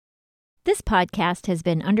This podcast has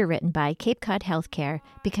been underwritten by Cape Cod Healthcare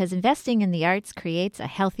because investing in the arts creates a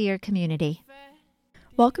healthier community.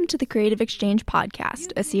 Welcome to the Creative Exchange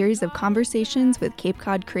Podcast, a series of conversations with Cape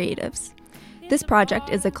Cod creatives. This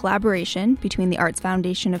project is a collaboration between the Arts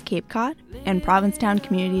Foundation of Cape Cod and Provincetown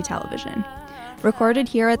Community Television. Recorded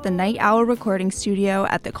here at the Night Owl Recording Studio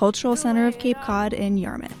at the Cultural Center of Cape Cod in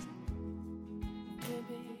Yarmouth.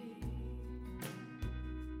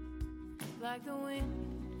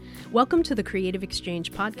 Welcome to the Creative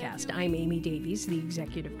Exchange Podcast. I'm Amy Davies, the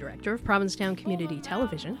Executive Director of Provincetown Community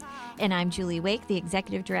Television. And I'm Julie Wake, the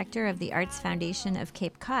Executive Director of the Arts Foundation of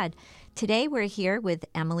Cape Cod. Today we're here with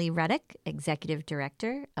Emily Ruddock, Executive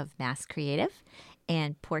Director of MASSCreative,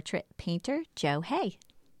 and portrait painter Joe Hay.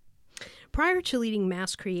 Prior to leading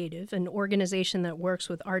MASSCreative, an organization that works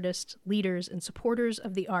with artists, leaders, and supporters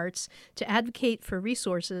of the arts to advocate for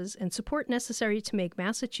resources and support necessary to make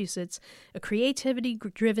Massachusetts a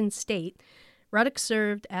creativity-driven state, Ruddock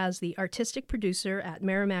served as the artistic producer at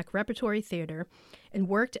Merrimack Repertory Theater and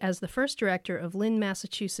worked as the first director of Lynn,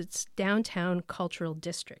 Massachusetts' Downtown Cultural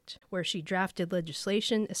District, where she drafted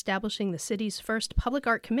legislation establishing the city's first public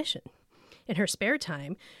art commission. In her spare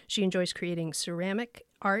time, she enjoys creating ceramic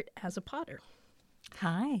art as a potter.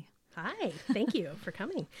 Hi. Hi, thank you for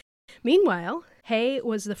coming. Meanwhile, Hay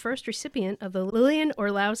was the first recipient of the Lillian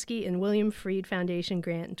Orlowski and William Freed Foundation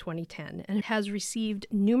grant in 2010 and has received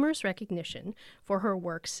numerous recognition for her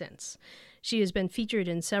work since. She has been featured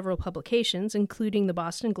in several publications, including the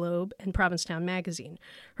Boston Globe and Provincetown Magazine.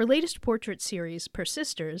 Her latest portrait series,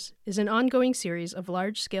 Persisters, is an ongoing series of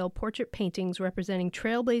large-scale portrait paintings representing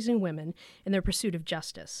trailblazing women in their pursuit of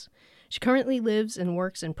justice. She currently lives and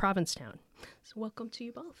works in Provincetown. So welcome to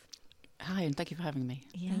you both. Hi, and thank you for having me.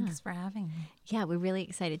 Yeah. Thanks for having me. Yeah, we're really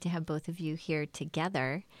excited to have both of you here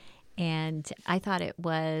together. And I thought it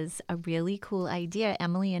was a really cool idea.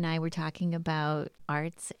 Emily and I were talking about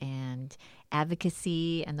arts and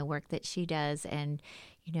advocacy and the work that she does and,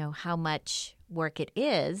 you know, how much work it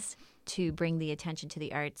is to bring the attention to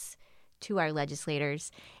the arts to our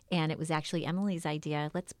legislators. And it was actually Emily's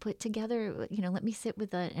idea. Let's put together, let me sit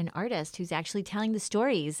with an artist who's actually telling the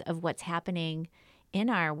stories of what's happening in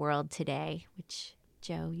our world today, which,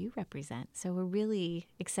 Joe, you represent. So we're really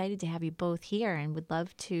excited to have you both here and would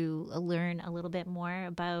love to learn a little bit more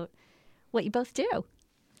about what you both do.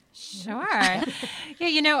 Sure.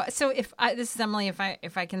 Yeah, so this is Emily,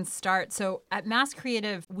 if I can start. So at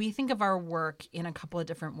MASSCreative, we think of our work in a couple of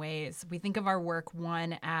different ways. We think of our work,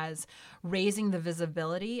 one, as raising the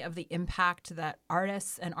visibility of the impact that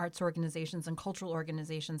artists and arts organizations and cultural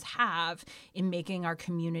organizations have in making our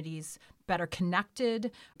communities better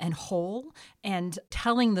connected and whole, and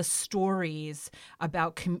telling the stories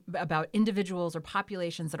about individuals or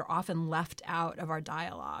populations that are often left out of our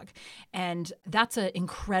dialogue. And that's an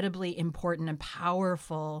incredibly important and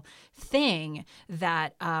powerful thing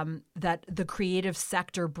that that the creative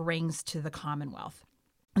sector brings to the Commonwealth.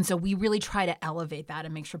 And so we really try to elevate that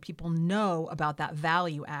and make sure people know about that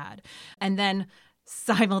value add. And then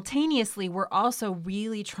simultaneously, we're also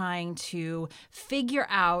really trying to figure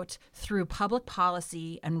out through public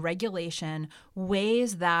policy and regulation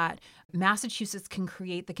ways that Massachusetts can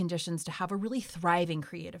create the conditions to have a really thriving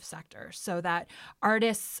creative sector so that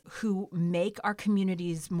artists who make our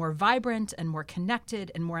communities more vibrant and more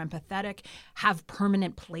connected and more empathetic have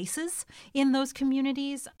permanent places in those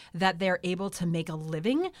communities, that they're able to make a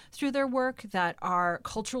living through their work, that are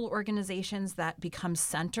cultural organizations that become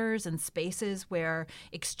centers and spaces where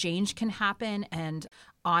exchange can happen and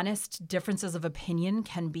honest differences of opinion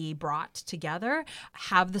can be brought together,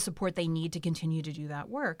 have the support they need to continue to do that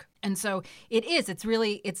work. And so it's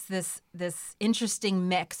this interesting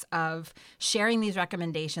mix of sharing these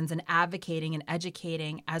recommendations and advocating and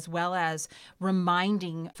educating, as well as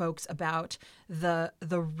reminding folks about the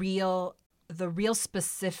real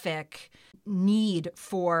specific need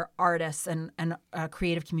for artists and a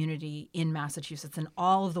creative community in Massachusetts and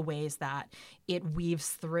all of the ways that it weaves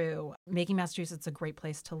through, making Massachusetts a great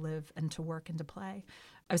place to live and to work and to play.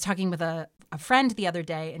 I was talking with a friend the other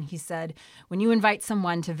day, and he said, when you invite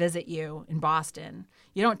someone to visit you in Boston,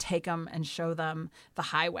 you don't take them and show them the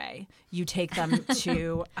highway. You take them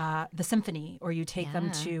to the symphony, or you take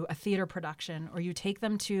them to a theater production, or you take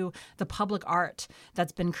them to the public art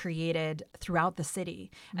that's been created throughout the city.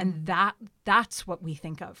 And that's what we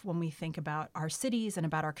think of when we think about our cities and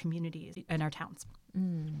about our communities and our towns.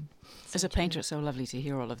 As a painter, it's so lovely to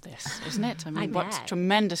hear all of this, isn't it? I mean, I what bet.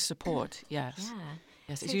 tremendous support. Yes. Yeah.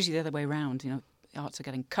 Yes, it's usually the other way around. arts are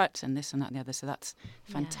getting cut and this and that and the other. So that's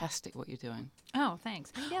fantastic what you're doing. Oh,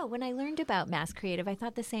 thanks. I know. When I learned about MASSCreative, I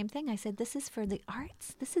thought the same thing. I said, this is for the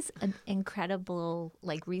arts. This is an incredible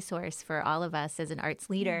resource for all of us as an arts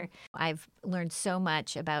leader. I've learned so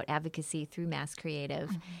much about advocacy through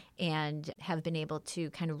MASSCreative and have been able to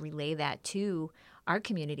kind of relay that to our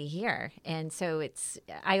community here. And so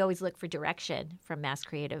I always look for direction from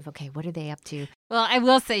MASSCreative. Okay, what are they up to? Well, I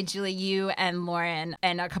will say, Julie, you and Lauren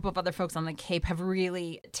and a couple of other folks on the Cape have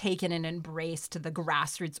really taken and embraced the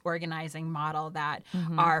grassroots organizing model that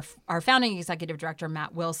our founding executive director,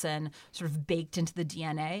 Matt Wilson, sort of baked into the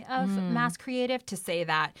DNA of MASSCreative to say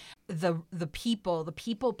that the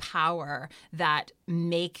people power that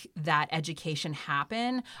make that education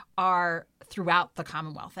happen are throughout the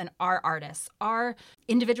Commonwealth, and our artists are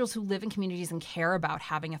individuals who live in communities and care about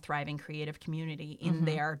having a thriving creative community in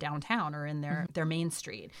their downtown or in their main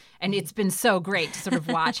street. And it's been so great to sort of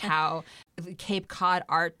watch how the Cape Cod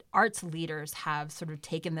arts leaders have sort of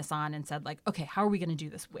taken this on and said, okay, how are we going to do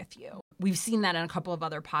this with you? We've seen that in a couple of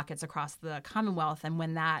other pockets across the Commonwealth. And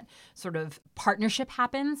when that sort of partnership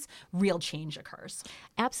happens, real change occurs.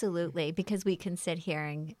 Absolutely, because we can sit here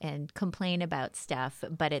and complain about stuff,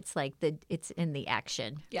 but it's it's in the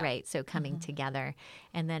action, right? So coming together,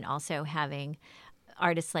 and then also having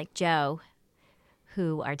artists like Joe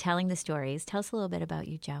who are telling the stories. Tell us a little bit about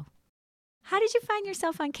you, Joe. How did you find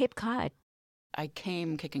yourself on Cape Cod? I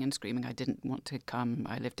came kicking and screaming. I didn't want to come.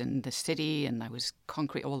 I lived in the city and I was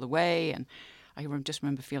concrete all the way. And I just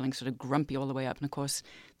remember feeling sort of grumpy all the way up. And of course,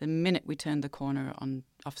 the minute we turned the corner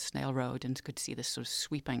off Snail Road and could see this sort of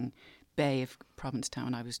sweeping bay of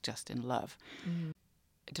Provincetown, I was just in love.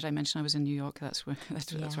 Did I mention I was in New York? That's where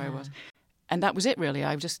I was. And that was it, really.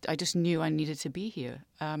 I just knew I needed to be here.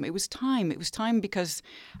 It was time. It was time because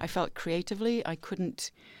I felt creatively I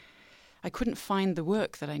couldn't find the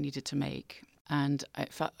work that I needed to make. And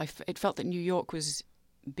it felt that New York was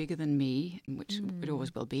bigger than me, which it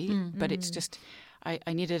always will be. But it's just, I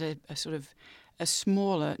needed a sort of a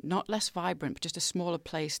smaller, not less vibrant, but just a smaller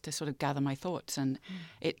place to sort of gather my thoughts. And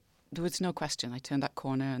there was no question. I turned that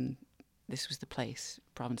corner and this was the place,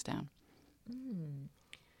 Provincetown.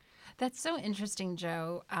 That's so interesting,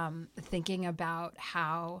 Joe, thinking about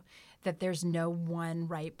how that there's no one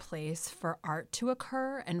right place for art to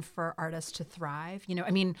occur and for artists to thrive.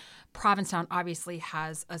 Provincetown obviously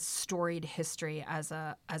has a storied history as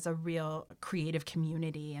a real creative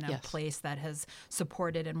community and a place that has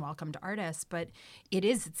supported and welcomed artists. But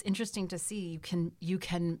it's interesting to see you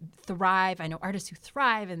can thrive. I know artists who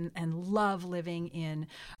thrive and love living in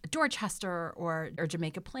Dorchester or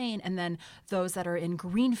Jamaica Plain, and then those that are in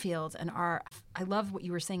Greenfield and I love what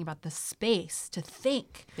you were saying about the space to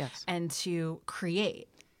think and to create.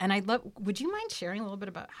 And would you mind sharing a little bit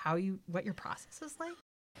about what your process is like?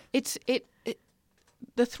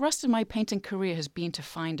 The thrust of my painting career has been to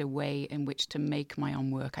find a way in which to make my own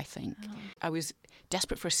work, I think. I was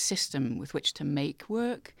desperate for a system with which to make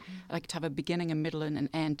work, like to have a beginning, a middle, and an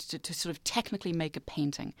end, to sort of technically make a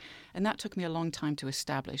painting. And that took me a long time to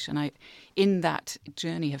establish. And I, in that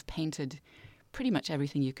journey, have painted pretty much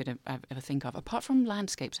everything you could ever think of. Apart from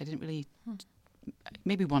landscapes, I didn't really,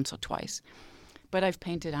 maybe once or twice. But I've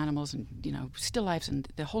painted animals and, still lifes and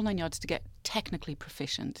the whole 9 yards to get technically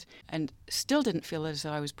proficient, and still didn't feel as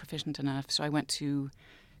though I was proficient enough. So I went to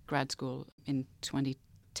grad school in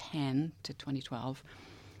 2010 to 2012.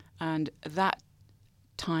 And that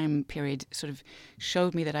time period sort of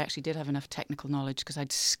showed me that I actually did have enough technical knowledge because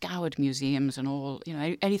I'd scoured museums and all,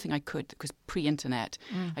 anything I could that was pre-internet.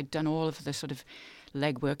 I'd done all of the sort of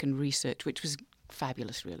legwork and research, which was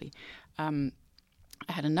fabulous, really.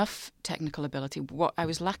 I had enough technical ability. What I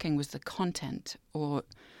was lacking was the content or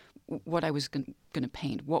what I was going to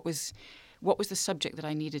paint. What was the subject that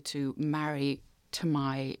I needed to marry to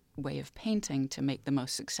my way of painting to make the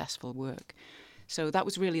most successful work? So that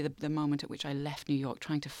was really the moment at which I left New York,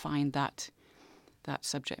 trying to find that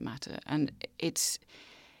subject matter. And it's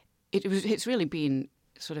really been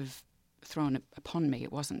sort of thrown upon me.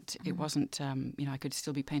 It wasn't. I could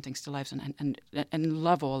still be painting still lifes and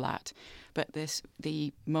love all that. But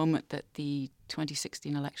the moment that the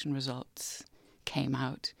 2016 election results came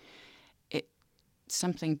out,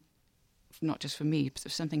 something, not just for me,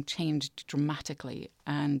 but something changed dramatically.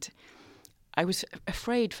 And I was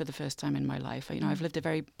afraid for the first time in my life. I've lived a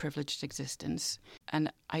very privileged existence,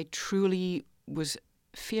 and I truly was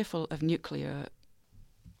fearful of nuclear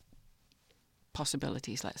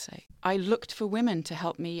possibilities, let's say. I looked for women to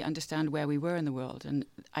help me understand where we were in the world, and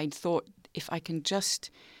I thought if I can just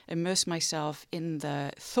immerse myself in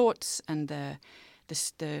the thoughts and the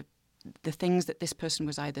things that this person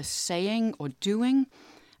was either saying or doing,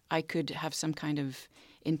 I could have some kind of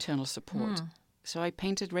internal support. So I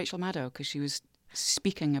painted Rachel Maddow because she was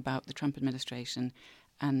speaking about the Trump administration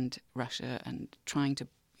and Russia and trying to,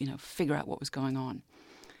 figure out what was going on.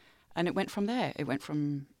 And it went from there. It went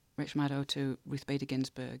from Rachel Maddow to Ruth Bader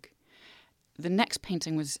Ginsburg. The next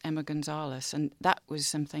painting was Emma Gonzalez, and that was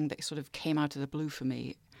something that sort of came out of the blue for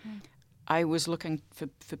me. I was looking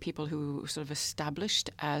for people who were sort of established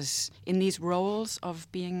as in these roles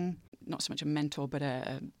of being not so much a mentor, but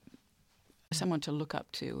someone to look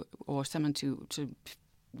up to or someone to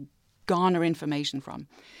garner information from.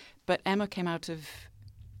 But Emma came out of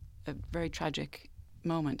a very tragic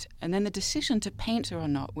moment. And then the decision to paint her or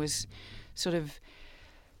not was sort of,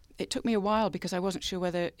 it took me a while because I wasn't sure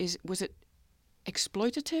was it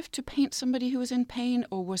exploitative to paint somebody who was in pain,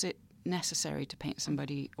 or was it necessary to paint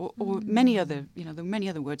somebody, or many other, there were many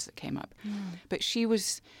other words that came up. But she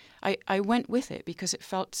was, I went with it because it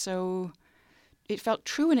felt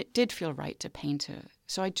true, and it did feel right to paint her.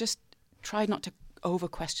 So I just tried not to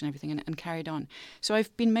over-question everything and carried on. So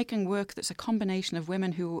I've been making work that's a combination of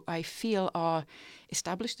women who I feel are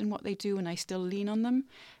established in what they do, and I still lean on them.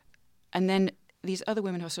 And then these other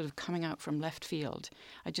women who are sort of coming out from left field.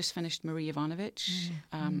 I just finished Marie Ivanovich.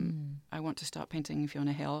 I want to start painting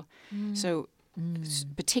Fiona Hill. So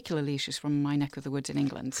particularly she's from my neck of the woods in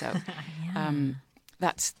England. So I'm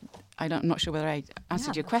not sure whether I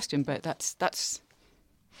answered your question, but that's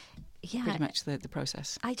pretty much the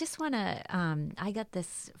process. I just want to, I got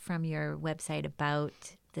this from your website about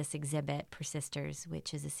this exhibit, Persisters,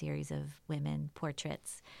 which is a series of women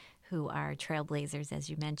portraits who are trailblazers, as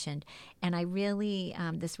you mentioned. And I really,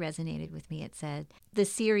 this resonated with me. It said, the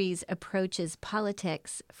series approaches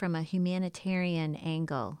politics from a humanitarian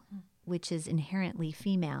angle, which is inherently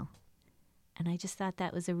female. And I just thought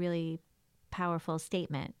that was a really powerful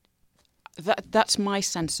statement. That's my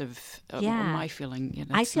sense of my feeling.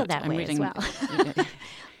 I feel that way as well.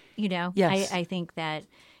 Yes. I think that,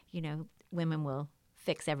 women will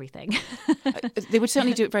fix everything. They would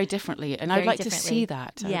certainly do it very differently. And Very I'd like to differently. see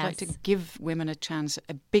that. Yes. I'd like to give women a chance,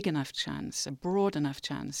 a big enough chance, a broad enough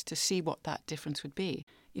chance to see what that difference would be.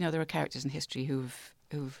 There are characters in history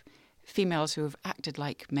who've females who have acted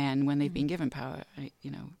like men when they've been given power,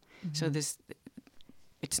 So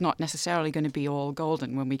it's not necessarily going to be all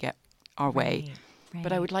golden when we get our way,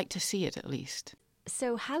 but I would like to see it at least.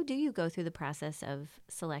 So how do you go through the process of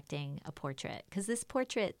selecting a portrait? Because this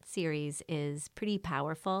portrait series is pretty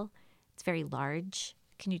powerful. It's very large.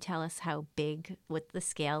 Can you tell us how big, what the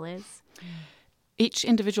scale is? Each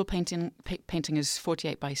individual painting is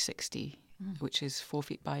 48 by 60, which is 4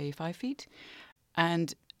 feet by 5 feet.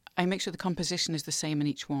 And I make sure the composition is the same in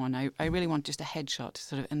each one. I really want just a headshot,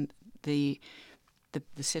 sort of, and the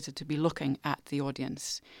sitter to be looking at the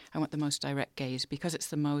audience. I want the most direct gaze because it's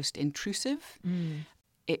the most intrusive.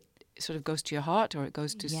 It sort of goes to your heart, or it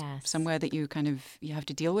goes to somewhere that you have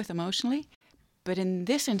to deal with emotionally. But in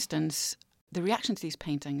this instance, the reaction to these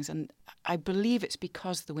paintings, and I believe it's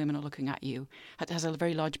because the women are looking at you, it has a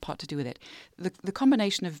very large part to do with it. The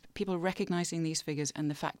combination of people recognizing these figures and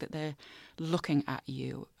the fact that they're looking at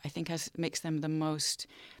you, I think makes them the most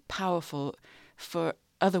powerful for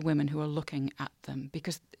other women who are looking at them,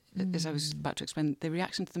 because as I was about to explain, the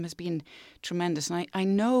reaction to them has been tremendous. And I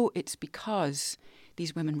know it's because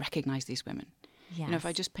these women recognize these women. Yes. If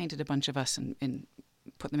I just painted a bunch of us and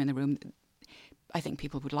put them in the room, I think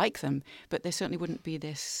people would like them, but there certainly wouldn't be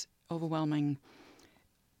this overwhelming,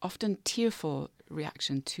 often tearful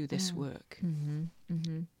reaction to this work.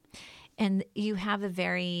 And you have a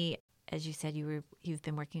very, as you said, you've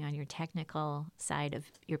been working on your technical side of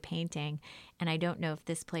your painting, and I don't know if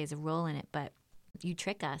this plays a role in it, but you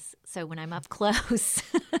trick us. So when I'm up close,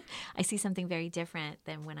 I see something very different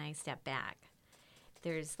than when I step back.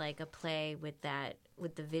 There's like a play with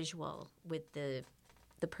the visual, with the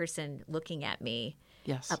person looking at me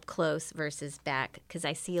up close versus back, because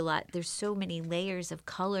I see a lot. There's so many layers of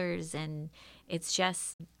colors, and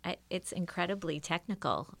it's incredibly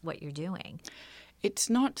technical what you're doing. It's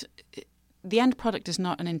not, the end product is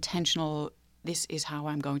not an intentional, this is how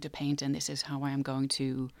I'm going to paint and this is how I'm going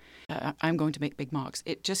to make big marks.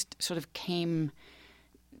 It just sort of came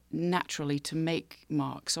naturally to make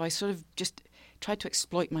marks. So I sort of just tried to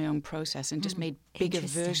exploit my own process and just made bigger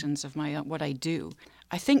versions of what I do.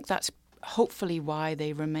 I think that's hopefully why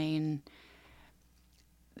they remain,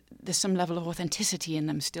 there's some level of authenticity in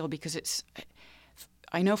them still, because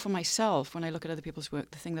I know for myself, when I look at other people's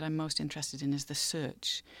work, the thing that I'm most interested in is the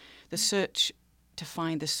search to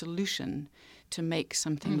find the solution to make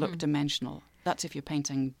something look dimensional. That's if you're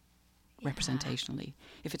painting representationally.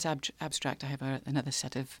 If it's abstract, I have another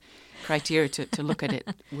set of criteria to look at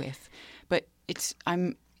it with. But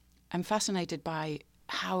I'm fascinated by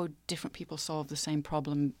how different people solve the same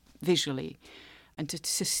problem visually, and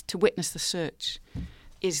to witness the search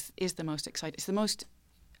is the most exciting. It's the most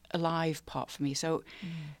alive part for me. So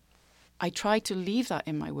I try to leave that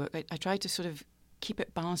in my work. I try to sort of keep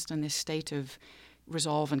it balanced in this state of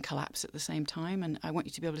resolve and collapse at the same time. And I want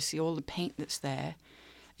you to be able to see all the paint that's there.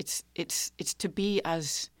 It's to be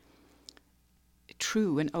as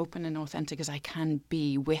true and open and authentic as I can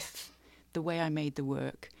be with the way I made the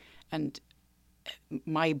work, and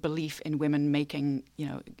my belief in women making,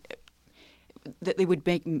 that they would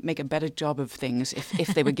make a better job of things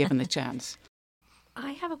if they were given the chance.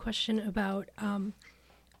 I have a question about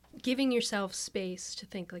giving yourself space to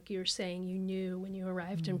think, like you were saying, you knew when you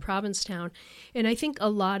arrived in Provincetown. And I think a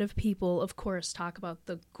lot of people, of course, talk about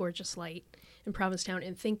the gorgeous light in Provincetown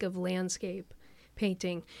and think of landscape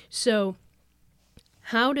painting. So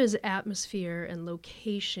how does atmosphere and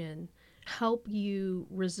location help you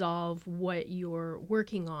resolve what you're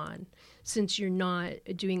working on, since you're not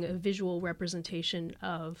doing a visual representation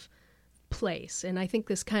of place? And I think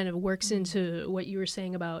this kind of works into what you were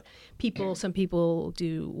saying about people. Some people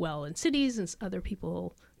do well in cities and other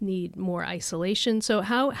people need more isolation. So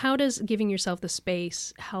how does giving yourself the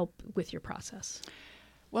space help with your process?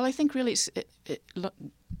 Well, I think really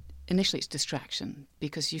initially it's distraction,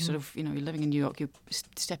 because you sort of, you're living in New York, you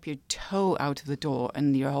step your toe out of the door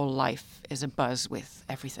and your whole life is a buzz with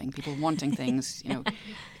everything. People wanting things, you're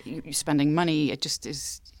spending money. It just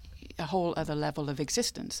is a whole other level of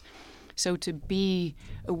existence. So to be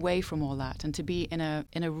away from all that and to be in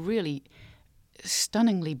a really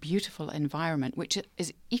stunningly beautiful environment, which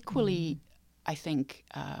is equally, I think,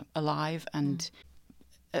 alive and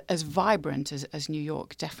as vibrant as New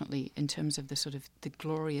York, definitely, in terms of the sort of the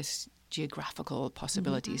glorious geographical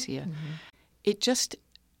possibilities here. It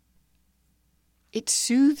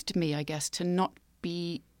soothed me, I guess, to not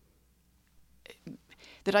be,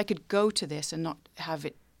 that I could go to this and not have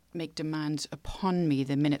it make demands upon me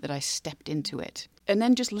the minute that I stepped into it. And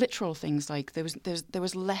then just literal things like there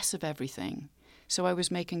was less of everything. So I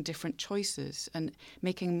was making different choices and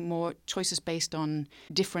making more choices based on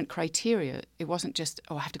different criteria. It wasn't just,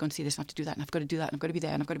 I have to go and see this, and I have to do that, and I've got to do that, and I've got to be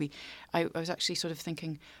there, and I've got to be... I was actually sort of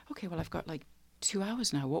thinking, okay, well, I've got like 2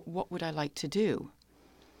 hours now. What would I like to do?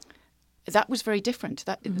 That was very different.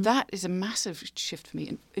 That is a massive shift for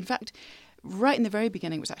me. In fact, right in the very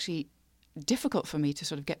beginning, it was actually difficult for me to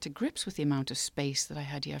sort of get to grips with the amount of space that I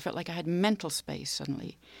had here. I felt like I had mental space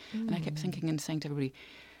suddenly. And I kept thinking and saying to everybody,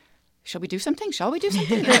 shall we do something? Shall we do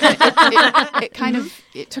something?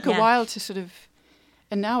 It took a while to sort of,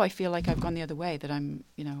 and now I feel like I've gone the other way, that I'm,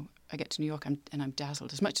 I get to New York and I'm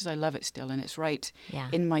dazzled, as much as I love it still, and it's right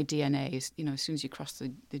in my DNA. As soon as you cross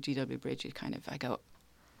the GW Bridge, I go,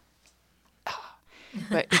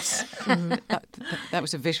 but it's that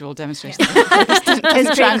was a visual demonstration. It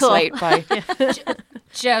didn't translate by.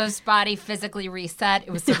 Joe's body physically reset.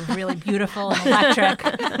 It was sort of really beautiful and electric.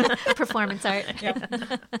 Performance art.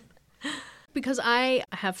 Yep. Because I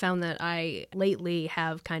have found that I lately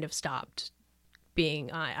have kind of stopped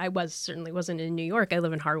being, I certainly wasn't in New York. I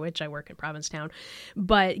live in Harwich. I work in Provincetown.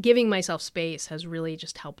 But giving myself space has really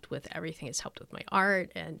just helped with everything. It's helped with my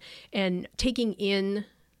art and taking in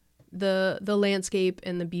the landscape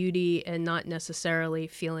and the beauty, and not necessarily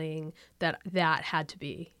feeling that had to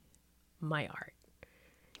be my art.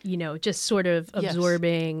 Just sort of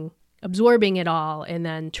absorbing it all and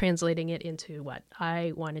then translating it into what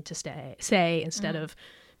I wanted to say instead of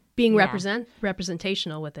being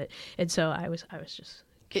representational with it. And so I was just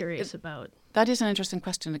curious about. That is an interesting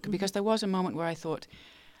question, because there was a moment where I thought,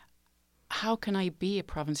 how can I be a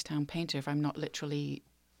Provincetown painter if I'm not literally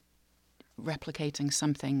replicating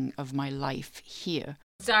something of my life here?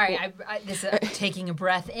 Sorry, this is taking a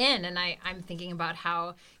breath in, and I'm thinking about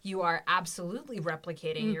how you are absolutely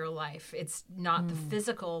replicating your life. It's not the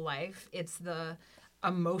physical life; it's the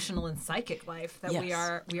emotional and psychic life that we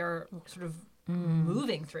are sort of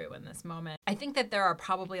moving through in this moment. I think that there are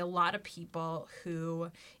probably a lot of people who,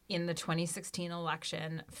 in the 2016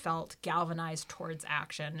 election, felt galvanized towards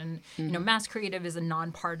action. And MASSCreative is a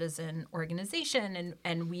nonpartisan organization,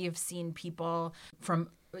 and we have seen people from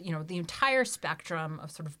the entire spectrum of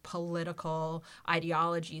sort of political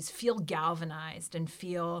ideologies feel galvanized and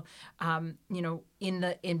feel,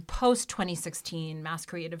 in post 2016,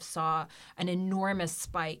 MASSCreative saw an enormous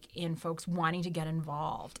spike in folks wanting to get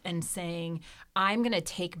involved and saying, I'm going to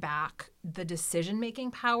take back the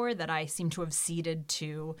decision-making power that I seem to have ceded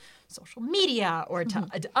to social media or to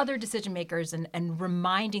other decision makers, and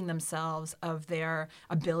reminding themselves of their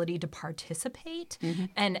ability to participate.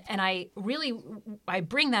 And I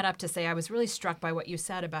bring that up to say I was really struck by what you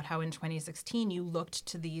said about how in 2016 you looked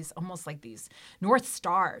to these almost like these North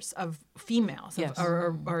Stars of females, Yes.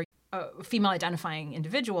 or female identifying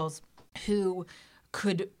individuals who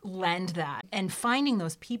could lend that, and finding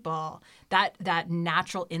those people, that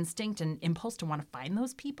natural instinct and impulse to want to find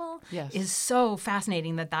those people Yes. is so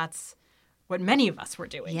fascinating. That's what many of us were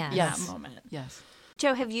doing Yes. in that moment. Yes.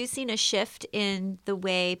 Joe, have you seen a shift in the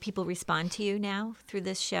way people respond to you now through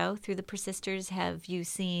this show, through the Persisters? Have you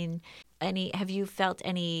felt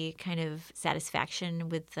any kind of satisfaction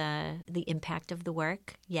with the impact of the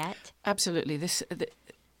work yet? Absolutely.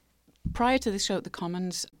 Prior to this show at the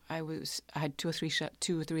Commons, I had two or three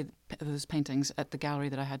of those paintings at the gallery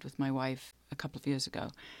that I had with my wife a couple of years ago.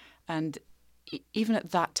 And even at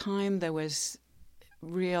that time, there was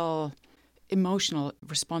real emotional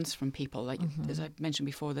response from people. Like, as I mentioned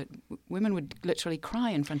before, that women would literally cry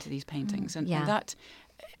in front of these paintings. And that,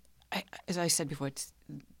 as I said before,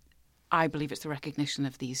 I believe it's the recognition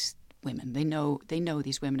of these women. They know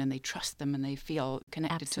these women, and they trust them, and they feel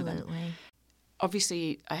connected to them. Absolutely.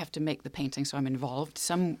 Obviously, I have to make the painting, so I'm involved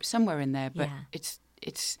somewhere in there. But it's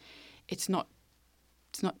not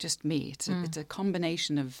just me. It's a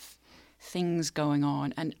combination of things going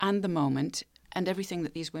on, and the moment, and everything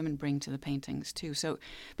that these women bring to the paintings too. So,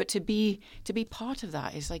 but to be part of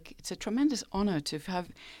that is like, it's a tremendous honor to have.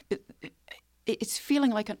 It's feeling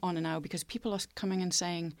like an honor now, because people are coming and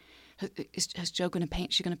saying, "Is Joe going to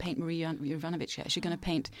paint? Is she going to paint Maria Ivanovic yet? Is she going to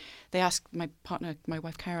paint?" They asked my partner, my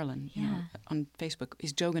wife Carolyn, on Facebook,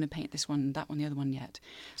 "Is Joe going to paint this one, that one, the other one yet?"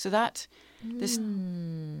 So that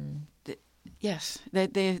yes,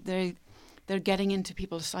 they're getting into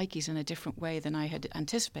people's psyches in a different way than I had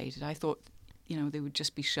anticipated. I thought, they would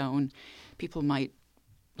just be shown. People might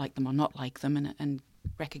like them or not like them, and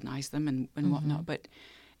recognize them and whatnot. But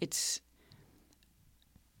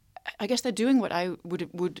I guess they're doing what I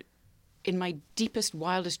would in my deepest,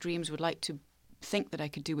 wildest dreams would like to think that I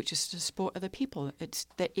could do, which is to support other people.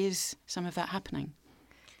 There is some of that happening.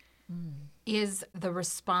 Is the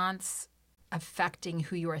response affecting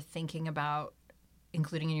who you are thinking about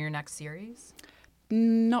including in your next series?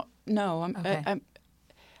 No. Okay.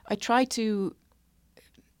 I try to.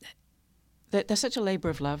 There's such a labor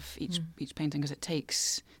of love, each painting, because it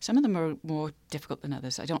takes. Some of them are more difficult than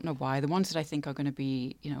others. I don't know why. The ones that I think are going to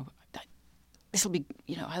be, this will be,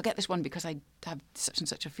 I'll get this one because I have such and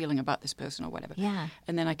such a feeling about this person or whatever. Yeah.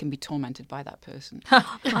 And then I can be tormented by that person,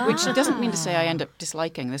 which doesn't mean to say I end up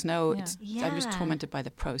disliking. There's no. I'm just tormented by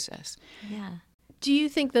the process. Yeah. Do you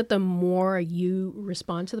think that the more you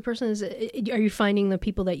respond to the person, are you finding the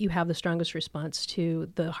people that you have the strongest response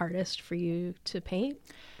to the hardest for you to paint?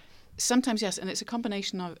 Sometimes, yes, and it's a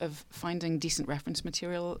combination of finding decent reference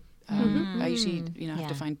material. I usually, have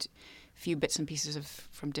to find a few bits and pieces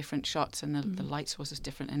from different shots, and the light source is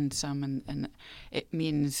different in some, and it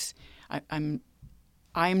means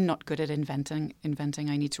I'm not good at inventing.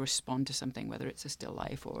 I need to respond to something, whether it's a still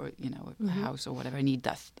life or a house or whatever. I need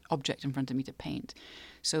that object in front of me to paint.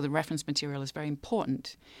 So the reference material is very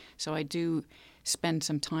important. So I do spend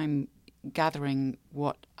some time gathering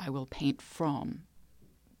what I will paint from,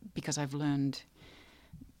 because I've learned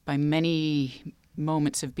by many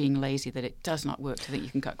moments of being lazy that it does not work to think you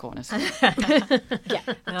can cut corners. True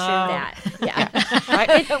that. Yeah.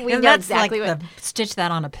 Right? We know that's exactly like what. stitch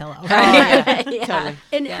that on a pillow. Totally.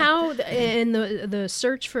 And how and the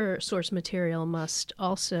search for source material must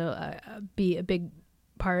also be a big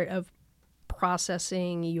part of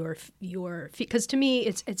processing your because to me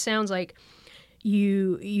it sounds like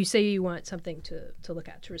you say you want something to look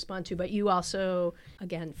at, to respond to, but you also,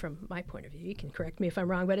 again, from my point of view, you can correct me if I'm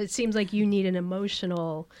wrong, but it seems like you need an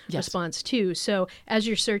emotional response too. So as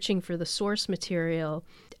you're searching for the source material,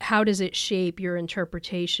 how does it shape your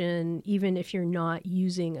interpretation, even if you're not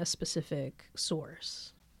using a specific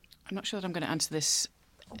source? I'm not sure that I'm going to answer this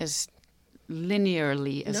as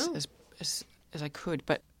linearly as I could,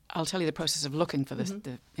 but I'll tell you the process of looking for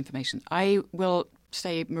the information. I will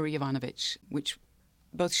say Marie Ivanovic, which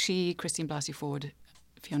both she, Christine Blasey Ford,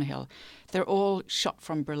 Fiona Hill, they're all shot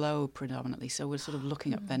from below predominantly, so we're sort of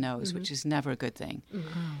looking up their nose, which is never a good thing.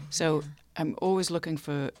 So I'm always looking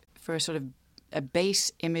for a sort of a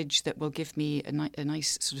base image that will give me a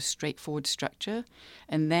nice sort of straightforward structure,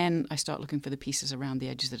 and then I start looking for the pieces around the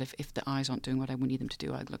edges that if the eyes aren't doing what I would need them to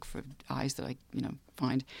do, I look for eyes that I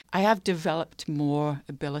find. I have developed more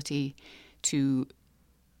ability to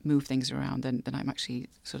move things around than I'm actually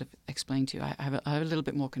sort of explaining to you. I have a little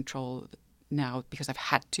bit more control now because I've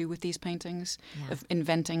had to with these paintings of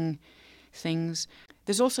inventing things.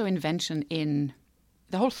 There's also invention in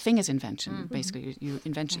the whole thing is invention. Basically, you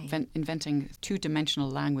inventing two-dimensional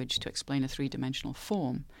language to explain a three-dimensional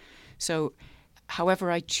form. So,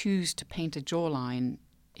 however I choose to paint a jawline,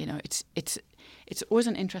 it's always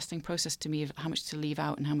an interesting process to me of how much to leave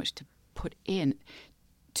out and how much to put in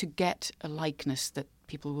to get a likeness that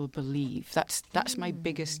people will believe. That's my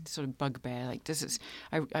biggest sort of bugbear. Like,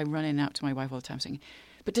 I run in and out to my wife all the time saying,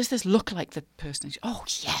 but does this look like the person? And oh,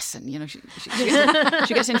 yes. And,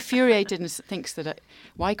 she gets infuriated and thinks that,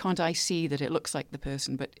 why can't I see that it looks like the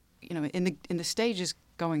person? But, in the stages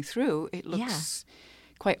going through, it looks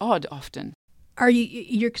quite odd often.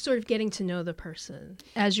 You're sort of getting to know the person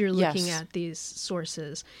as you're looking at these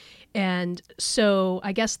sources. And so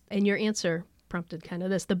I guess, and your answer prompted kind of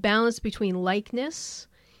this, the balance between likeness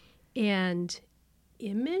and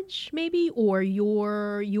image maybe, or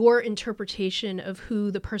your interpretation of who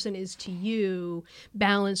the person is to you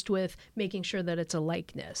balanced with making sure that it's a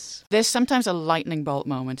likeness. There's sometimes a lightning bolt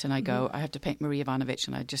moment and I go, I have to paint Marie Ivanovich,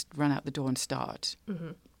 and I just run out the door and start.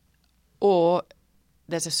 Or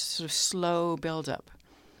there's a sort of slow build-up.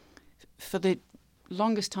 For the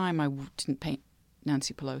longest time, I didn't paint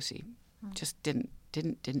Nancy Pelosi. Just didn't.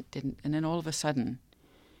 And then all of a sudden,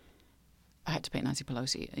 I had to paint Nancy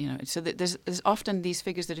Pelosi. So there's often these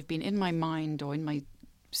figures that have been in my mind or in my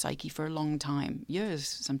psyche for a long time, years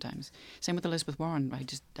sometimes. Same with Elizabeth Warren. I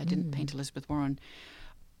didn't paint Elizabeth Warren,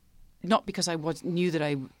 not because I knew that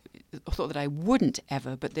I thought that I wouldn't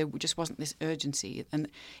ever, but there just wasn't this urgency. And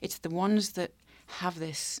it's the ones that have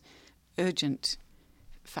this urgent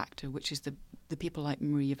factor, which is the people like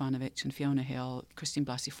Marie Ivanovich and Fiona Hill, Christine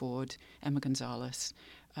Blasey Ford, Emma Gonzalez,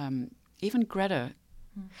 even Greta,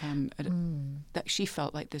 that she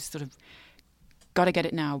felt like this sort of got to get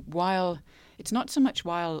it now. While it's not so much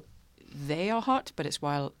while they are hot, but it's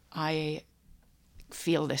while I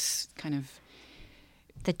feel this kind of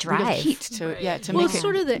the drive heat to make it. Well, it's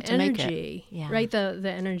sort of the energy, right? The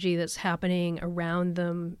energy that's happening around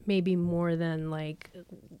them, maybe more than like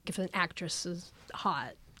if an actress is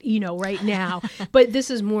hot, right now. But this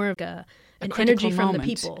is more of an energy from the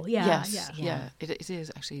people. Yeah. It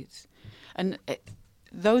is actually.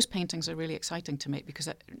 Those paintings are really exciting to make because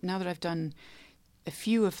now that I've done a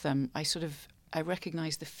few of them, I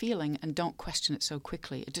recognize the feeling and don't question it so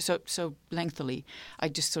quickly, so lengthily. I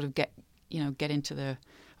just sort of get into the,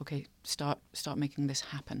 okay, start making this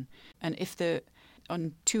happen. And if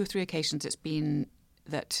on 2 or 3 occasions it's been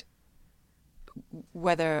that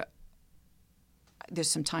whether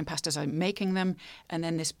there's some time passed as I'm making them, and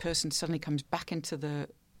then this person suddenly comes back into the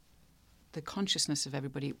consciousness of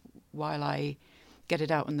everybody while I get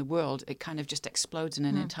it out in the world, it kind of just explodes in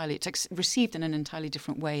it's received in an entirely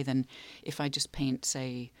different way than if I just paint,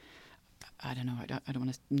 say, I don't know, I don't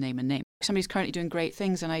want to name a name. Somebody's currently doing great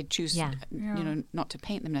things and I choose, not to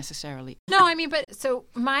paint them necessarily. No, I mean, but so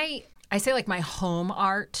I say like my home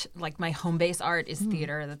art, like my home base art is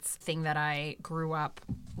theater. That's the thing that I grew up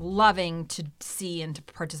loving to see and to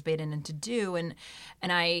participate in and to do. And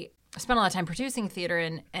I spent a lot of time producing theater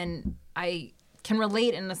and I can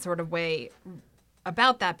relate in a sort of way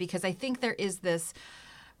about that because I think there is this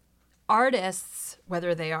artists,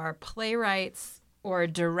 whether they are playwrights or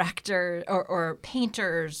directors or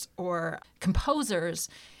painters or composers,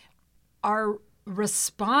 are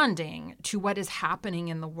responding to what is happening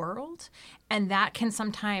in the world. And that can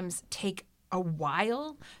sometimes take a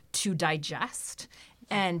while to digest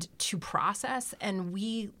and to process. And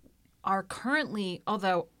we are currently,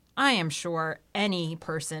 although I am sure any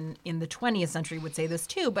person in the 20th century would say this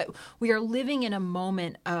too, but we are living in a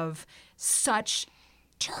moment of such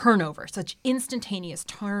turnover, such instantaneous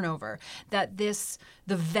turnover, that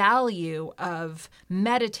the value of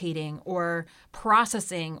meditating or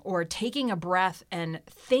processing or taking a breath and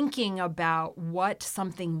thinking about what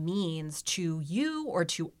something means to you or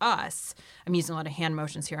to us, I'm using a lot of hand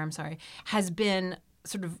motions here, I'm sorry, has been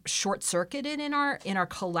sort of short-circuited in our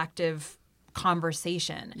collective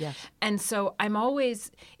conversation. Yes. And so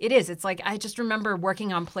it's like I just remember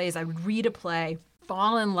working on plays. I would read a play,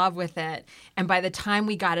 fall in love with it, and by the time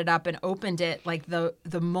we got it up and opened it, like the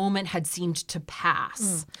moment had seemed to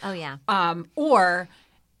pass. Oh yeah. Or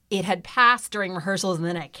it had passed during rehearsals and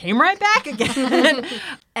then it came right back again.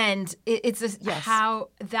 And it's this, how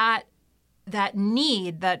that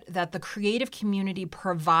need that the creative community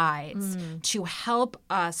provides to help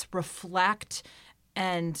us reflect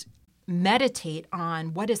and meditate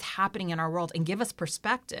on what is happening in our world and give us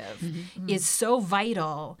perspective is so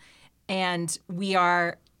vital. And we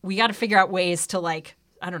got to figure out ways to like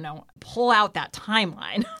pull out that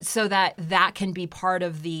timeline so that that can be part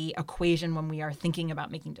of the equation when we are thinking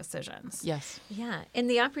about making decisions. Yes. Yeah. And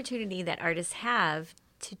the opportunity that artists have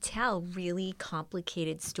to tell really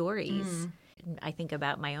complicated stories. I think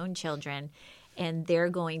about my own children, and they're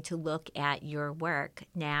going to look at your work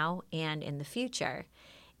now and in the future.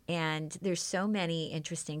 And there's so many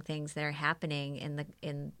interesting things that are happening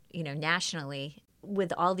in nationally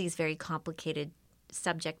with all these very complicated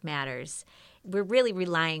subject matters. We're really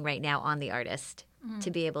relying right now on the artist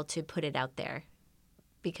to be able to put it out there,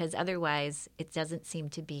 because otherwise it doesn't seem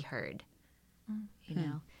to be heard, you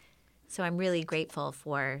know. So I'm really grateful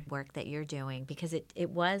for work that you're doing, because it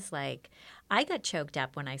was like, I got choked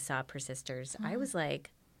up when I saw Persisters. I was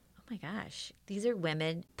like, oh my gosh, these are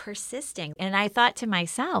women persisting. And I thought to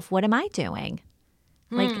myself, what am I doing?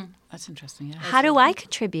 Like, That's interesting. Yeah. how do I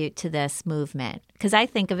contribute to this movement? Because I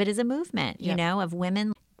think of it as a movement, you know, of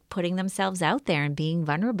women putting themselves out there and being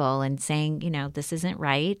vulnerable and saying, this isn't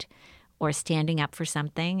right, or standing up for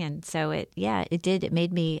something. And so it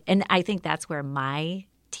made me, and I think that's where my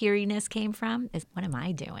teariness came from, is what am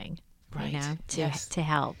I doing? Right. To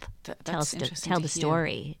help tell the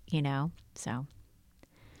story, so.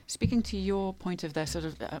 Speaking to your point of the sort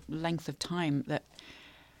of length of time, that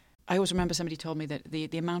I always remember somebody told me that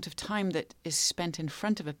the amount of time that is spent in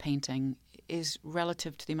front of a painting is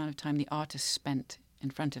relative to the amount of time the artist spent in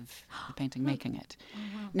front of the painting making it.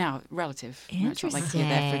 Now, relative. It's not like you're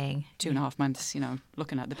there for 2.5 months,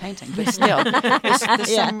 looking at the painting. But still,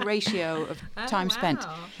 there's some ratio of time spent.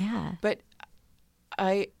 Yeah. But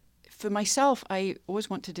for myself, I always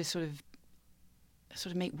wanted to sort of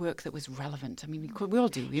make work that was relevant. I mean, we all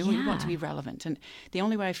do. We want to be relevant. And the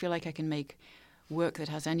only way I feel like I can make work that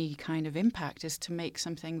has any kind of impact is to make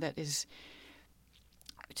something that is,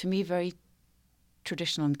 to me, very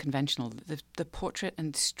traditional and conventional. The portrait,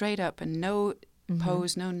 and straight up, and no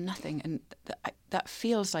pose, no nothing. And that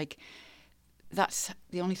feels like that's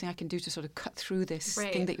the only thing I can do to sort of cut through this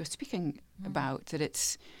thing that you're speaking about, that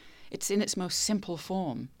it's in its most simple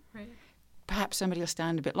form. Right. Perhaps somebody will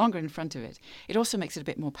stand a bit longer in front of it. It also makes it a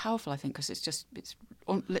bit more powerful, I think, because it's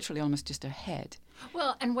literally almost just a head.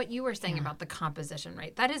 Well, and what you were saying about the composition,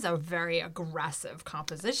 right? That is a very aggressive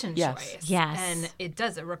composition choice. Yes. And it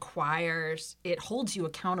holds you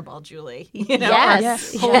accountable, Julie.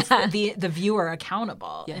 Yes. Holds the viewer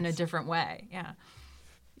accountable in a different way. Yeah.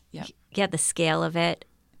 Yeah. Yeah, the scale of it,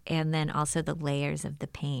 and then also the layers of the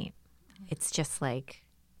paint. It's just like,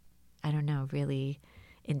 I don't know, really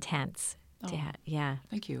intense.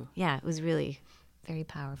 Thank you. Yeah, it was really very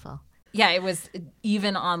powerful. Yeah, it was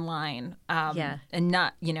even online. And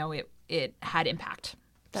not, it had impact.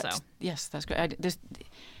 Yes, that's great.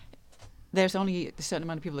 There's only a certain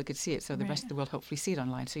amount of people that could see it, so the rest of the world hopefully see it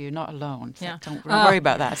online. So you're not alone. So don't worry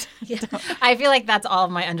about that. I feel like that's all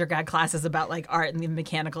of my undergrad classes about like art and the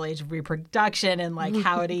mechanical age of reproduction, and like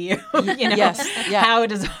how do you, how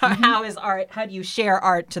is art? How do you share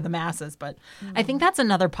art to the masses? But I think that's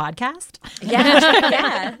another podcast.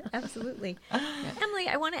 Yeah, absolutely. Emily,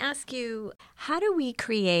 I want to ask you, how do we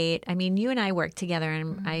create? I mean, you and I work together,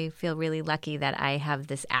 and I feel really lucky that I have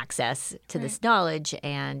this access to this knowledge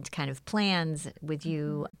and kind of plans with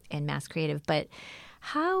you and MASSCreative. But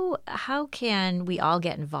how can we all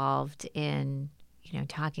get involved in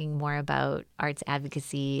talking more about arts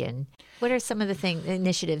advocacy, and what are some of the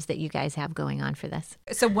initiatives that you guys have going on for this?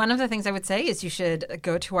 So one of the things I would say is you should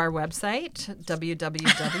go to our website,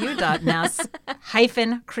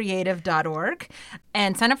 www.mass-creative.org,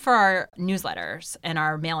 and sign up for our newsletters and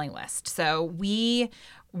our mailing list. So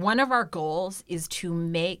one of our goals is to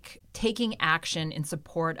make taking action in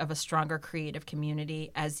support of a stronger creative community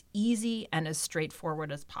as easy and as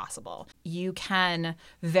straightforward as possible. You can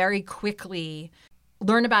very quickly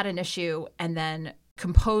learn about an issue and then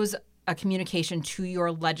compose a communication to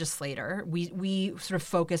your legislator. We sort of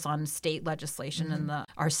focus on state legislation and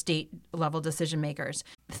our state level decision makers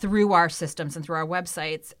through our systems and through our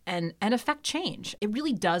websites, and affect change. It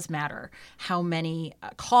really does matter how many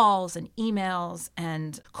calls and emails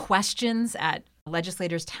and questions at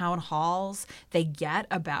legislators' town halls they get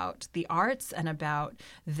about the arts and about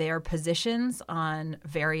their positions on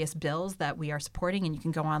various bills that we are supporting. And you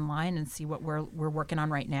can go online and see what we're working on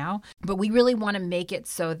right now. But we really want to make it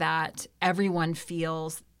so that everyone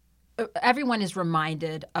is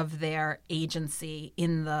reminded of their agency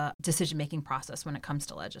in the decision-making process when it comes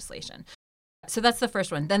to legislation. So that's the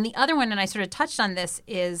first one. Then the other one, and I sort of touched on this,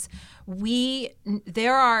 is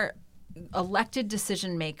there are elected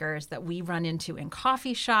decision makers that we run into in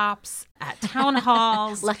coffee shops, at town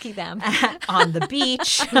halls, lucky them, on the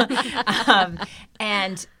beach,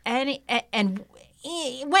 and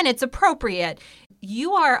when it's appropriate,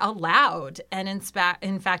 you are allowed. And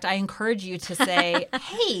in fact, I encourage you to say,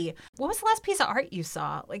 hey, what was the last piece of art you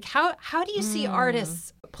saw? Like, how do you see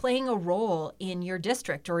artists playing a role in your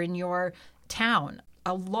district or in your town?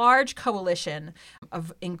 A large coalition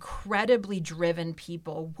of incredibly driven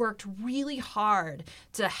people worked really hard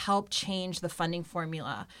to help change the funding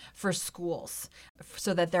formula for schools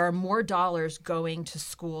so that there are more dollars going to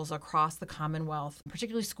schools across the Commonwealth,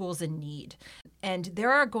 particularly schools in need. And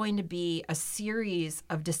there are going to be a series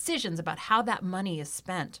of decisions about how that money is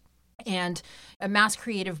spent. And at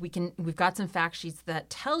MASSCreative, we've got some fact sheets that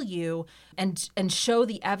tell you and show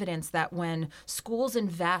the evidence that when schools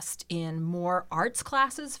invest in more arts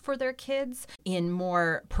classes for their kids, in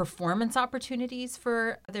more performance opportunities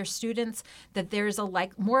for their students, that there's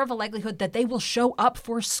more of a likelihood that they will show up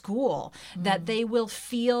for school, that they will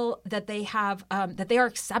feel that they have that they are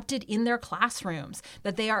accepted in their classrooms,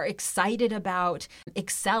 that they are excited about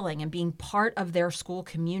excelling and being part of their school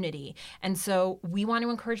community. And so we want to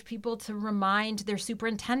encourage people to remind their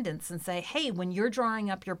superintendents and say, hey, when you're drawing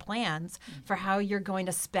up your plans for how you're going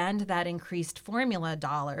to spend that increased formula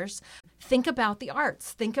dollars, think about the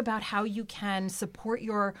arts. Think about how you can support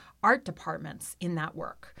your art departments in that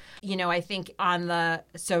work. I think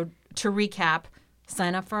so to recap,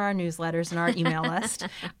 sign up for our newsletters and our email list,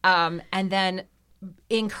 and then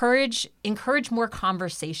encourage more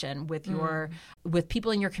conversation with with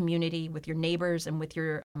people in your community, with your neighbors, and with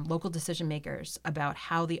your local decision makers about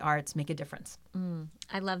how the arts make a difference.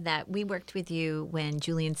 I love that. We worked with you when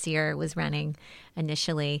Julian Sear was running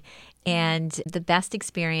initially, and the best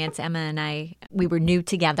experience, Emma and I, we were new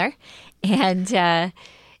together, and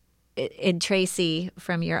Tracy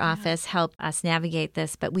from your office helped us navigate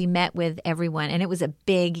this, but we met with everyone, and it was a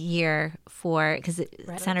big year because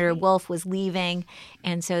Senator Wolf was leaving,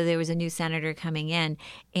 and so there was a new senator coming in,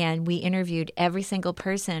 and we interviewed every single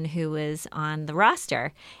person who was on the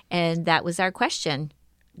roster, and that was our question.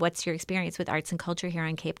 What's your experience with arts and culture here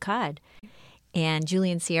on Cape Cod? And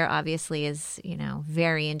Julian Sear obviously is,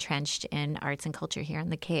 very entrenched in arts and culture here on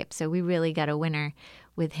the Cape. So we really got a winner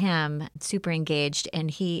with him, super engaged. And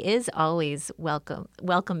he is always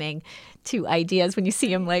welcoming to ideas when you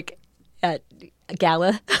see him like at a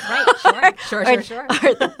gala. Right, sure. Or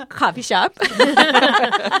the coffee shop.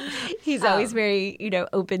 He's always very,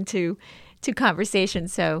 open to conversation.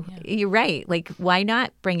 So You're right. Like, why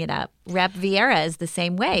not bring it up? Rep Vieira is the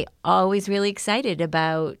same way. Always really excited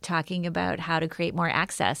about talking about how to create more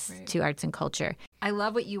access to arts and culture. I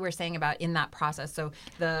love what you were saying about in that process. So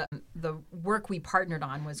the work we partnered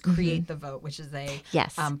on was Create the Vote, which is a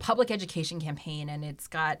public education campaign, and it's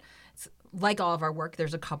like all of our work,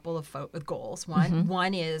 there's a couple of goals.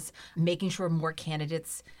 One is making sure more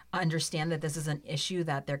candidates understand that this is an issue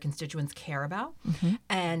that their constituents care about,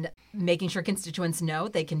 and making sure constituents know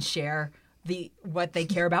they can share what they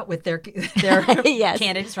care about with their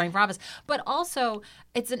candidates running for office. But also,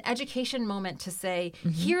 it's an education moment to say,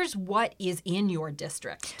 here's what is in your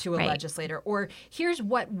district to a legislator, or here's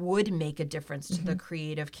what would make a difference to the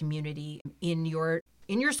creative community in your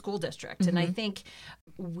school district. And I think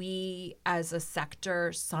we as a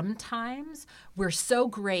sector, sometimes we're so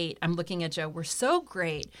great, I'm looking at Joe, we're so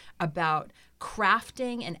great about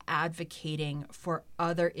crafting and advocating for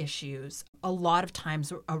issues, issues, a lot of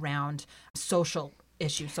times around social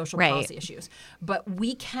policy issues. But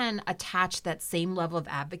we can attach that same level of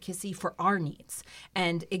advocacy for our needs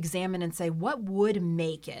and examine and say, what would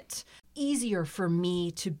make it easier for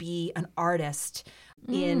me to be an artist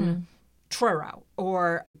in Truro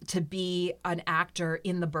or to be an actor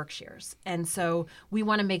in the Berkshires? And so we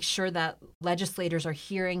want to make sure that legislators are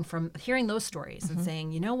hearing those stories and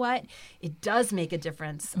saying, you know what, it does make a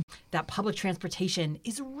difference that public transportation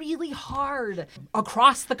is really hard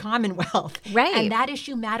across the Commonwealth. Right. And that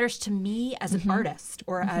issue matters to me as an artist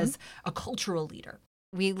or as a cultural leader.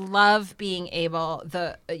 We love being able,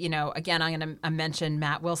 again, I'm going to mention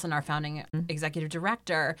Matt Wilson, our founding executive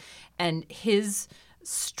director, and his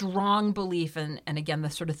strong belief, and again, the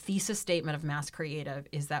sort of thesis statement of MASSCreative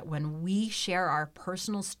is that when we share our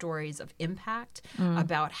personal stories of impact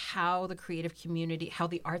about how the creative community, how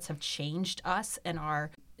the arts have changed us and our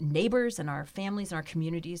neighbors and our families and our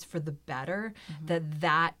communities for the better,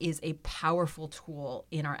 that is a powerful tool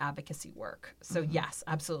in our advocacy work. So yes,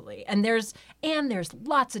 absolutely. And there's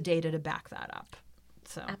lots of data to back that up.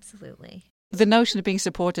 So absolutely. The notion of being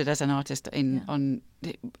supported as an artist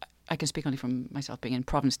I can speak only from myself being in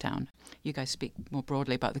Provincetown. You guys speak more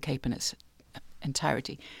broadly about the Cape in its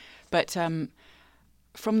entirety. But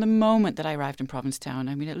from the moment that I arrived in Provincetown,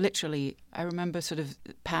 I mean, I remember sort of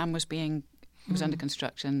Pam was under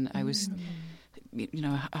construction. I was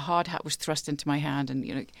a hard hat was thrust into my hand,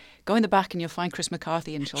 and go in the back and you'll find Chris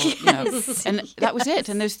McCarthy, and and that was it.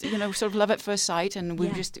 And there's sort of love at first sight, and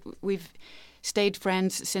we've stayed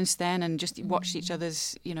friends since then, and just watched each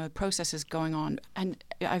other's processes going on. And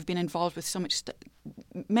I've been involved with so much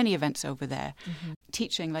many events over there,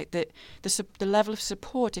 teaching, like the level of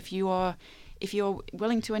support. If you're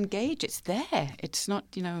willing to engage, it's there. It's not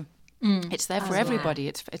it's there for everybody.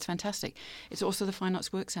 It's fantastic. It's also the Fine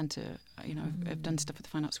Arts Work Centre. I've done stuff at the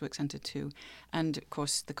Fine Arts Work Centre too, and of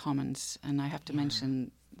course the Commons. And I have to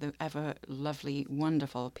mention the ever lovely,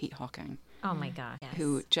 wonderful Pete Hocking. Oh my God! Yes.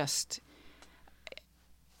 Who just.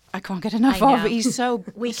 I can't get enough of. He's so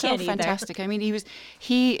fantastic. I mean,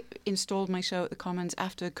 he installed my show at the Commons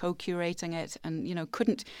after co-curating it, and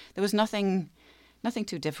there was nothing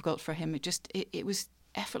too difficult for him. It was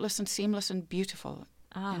effortless and seamless and beautiful.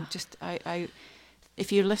 And just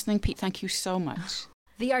if you're listening, Pete, thank you so much.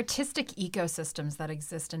 The artistic ecosystems that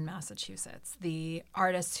exist in Massachusetts, the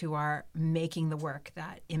artists who are making the work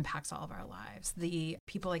that impacts all of our lives, the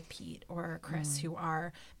people like Pete or Chris who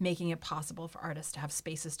are making it possible for artists to have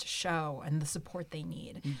spaces to show and the support they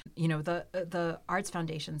need. The arts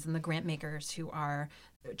foundations and the grant makers who are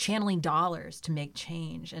channeling dollars to make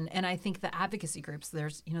change. And I think the advocacy groups,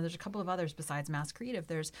 there's a couple of others besides MassCreative.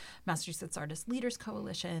 There's Massachusetts Artist Leaders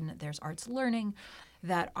Coalition, there's Arts Learning,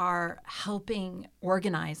 that are helping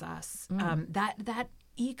organize us. That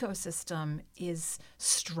ecosystem is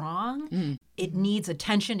strong. It needs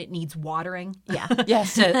attention. It needs watering. Yeah.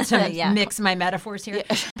 Yes. to mix my metaphors here.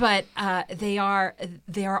 Yeah. But they are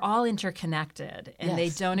all interconnected, and they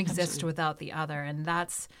don't exist without the other. And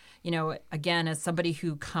that's, again, as somebody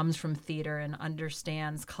who comes from theater and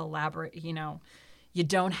understands you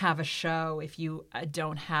don't have a show if you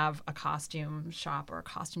don't have a costume shop or a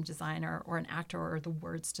costume designer or an actor or the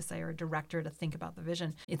words to say or a director to think about the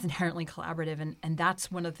vision. It's inherently collaborative. And that's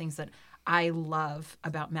one of the things that I love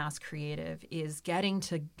about MassCreative is getting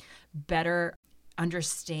to better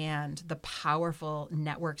understand the powerful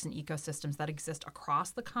networks and ecosystems that exist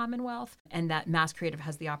across the Commonwealth, and that MassCreative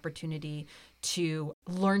has the opportunity to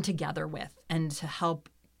learn together with and to help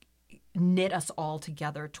knit us all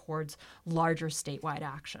together towards larger statewide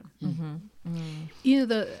action.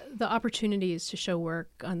 The opportunities to show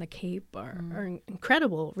work on the Cape are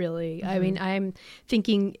incredible, really. I mean, I'm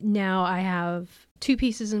thinking now I have 2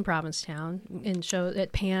 pieces in Provincetown and show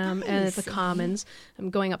at Pam and at the Commons. I'm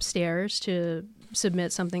going upstairs to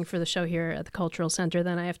submit something for the show here at the Cultural Center.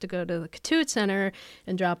 Then I have to go to the Cotuit Center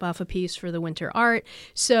and drop off a piece for the Winter Art.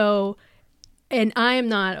 So, and I am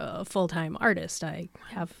not a full-time artist. I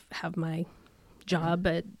have my job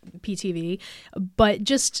at PTV, but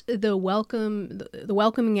just the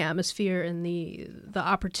welcoming atmosphere and the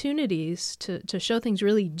opportunities to show things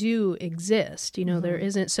really do exist. There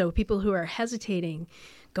isn't, so people who are hesitating,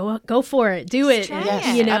 go for it, do it.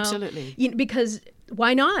 Yes, absolutely. Because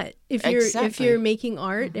why not? If you're making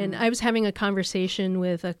art, and I was having a conversation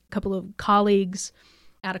with a couple of colleagues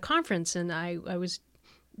at a conference, and I was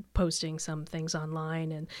posting some things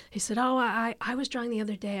online, and he said, I was drawing the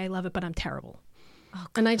other day, I love it, but I'm terrible.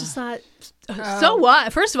 And I just thought, so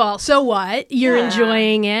what? First of all, so what? You're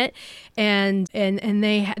enjoying it, and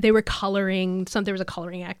they were coloring. There was a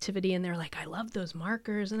coloring activity, and they're like, I love those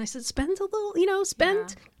markers. And I said, spend a little, go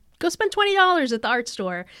spend $20 at the art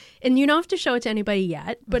store, and you don't have to show it to anybody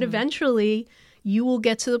yet, but eventually you will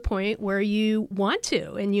get to the point where you want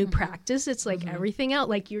to, and you practice. It's like everything else,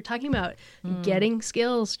 like you're talking about getting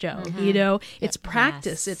skills, Joe. It's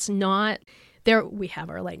practice. It's not there. We have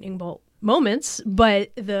our lightning bolt moments,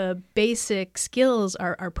 but the basic skills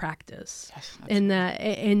are practice. Yes,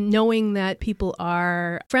 and knowing that people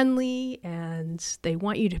are friendly and they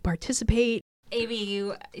want you to participate.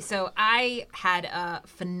 Avi, so I had a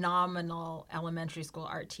phenomenal elementary school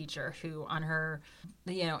art teacher who, on her,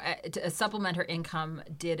 to supplement her income,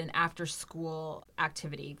 did an after-school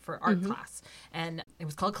activity for art class, and it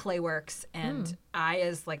was called Clayworks. And I,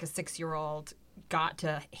 as like a 6-year-old, got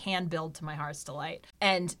to hand build to my heart's delight.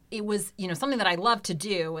 And it was, something that I love to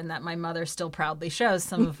do, and that my mother still proudly shows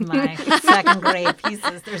some of my second grade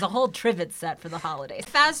pieces. There's a whole trivet set for the holidays.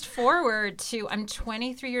 Fast forward to, I'm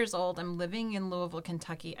 23 years old. I'm living in Louisville,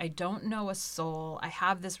 Kentucky. I don't know a soul. I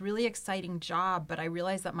have this really exciting job, but I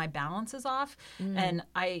realize that my balance is off. And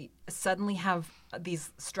I suddenly have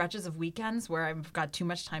these stretches of weekends where I've got too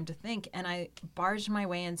much time to think, and I barged my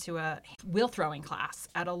way into a wheel throwing class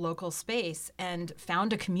at a local space and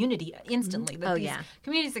found a community instantly. That these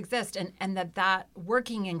communities exist, and that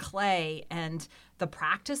working in clay and the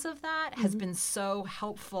practice of that has been so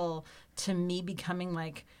helpful to me becoming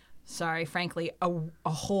frankly, a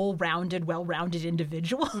whole-rounded, well-rounded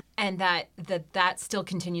individual. And that still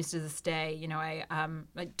continues to this day. You know, I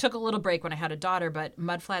took a little break when I had a daughter, but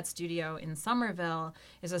Mudflat Studio in Somerville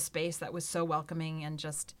is a space that was so welcoming, and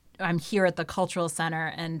just I'm here at the Cultural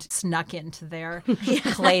Center and snuck into their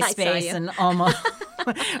play space and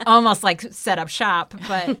almost like set up shop.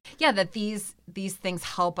 But yeah, that these things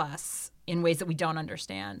help us in ways that we don't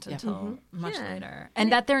understand until much later,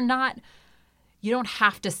 and that they're not. You don't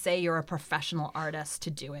have to say you're a professional artist to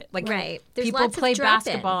do it. Like, right. There's people lots of play drop-in.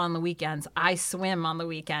 basketball on the weekends. I swim on the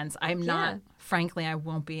weekends. I'm not. Frankly, I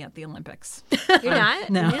won't be at the Olympics. You're not?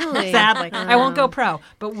 No, Really? sadly. I won't go pro,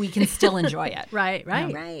 but we can still enjoy it. Right.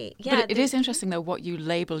 Right. Yeah. But it is interesting, though, what you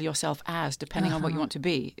label yourself as, depending on what you want to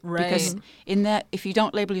be. Right. Because in that, if you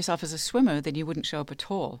don't label yourself as a swimmer, then you wouldn't show up at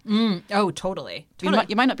all. Oh, totally. You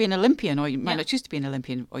might not be an Olympian, or you might not choose to be an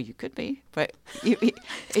Olympian, or you could be. But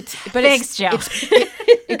Thanks, Joe.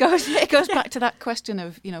 It goes back to that question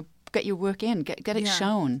of, get your work in, get it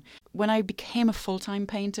shown. When I became a full-time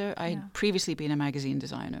painter, I had previously been a magazine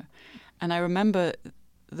designer. And I remember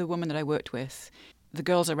the woman that I worked with, the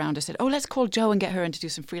girls around her said, "Oh, let's call Jo and get her in to do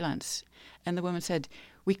some freelance." And the woman said,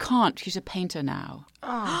 "We can't, she's a painter now."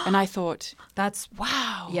 Oh. And I thought, that's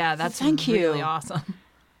wow. Yeah, that's thank really you. awesome.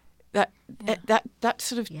 That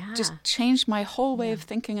sort of just changed my whole way of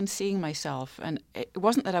thinking and seeing myself. And it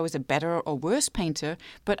wasn't that I was a better or worse painter,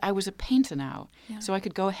 but I was a painter now. Yeah. So I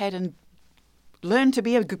could go ahead and learn to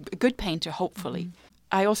be a good painter, hopefully.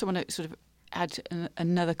 I also want to sort of add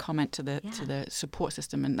another comment to the support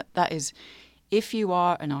system, and that is, if you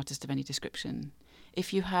are an artist of any description,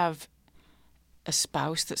 if you have a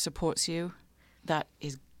spouse that supports you, that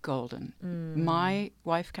is golden. My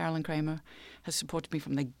wife, Carolyn Kramer, has supported me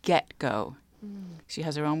from the get-go. She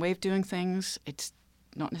has her own way of doing things. It's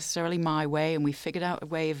not necessarily my way, and we figured out a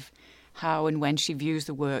way of how and when she views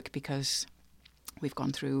the work, because we've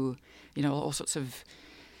gone through, all sorts of,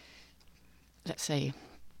 let's say,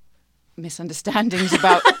 misunderstandings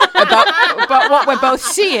about what we're both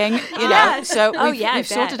seeing, So we've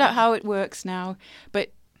sorted out how it works now.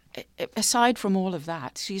 But aside from all of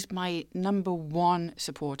that, she's my number one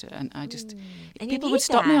supporter, and I just people would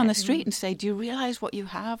stop me on the street and say, "Do you realize what you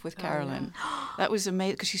have with Carolyn?" That was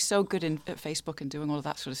amazing, because she's so good at Facebook and doing all of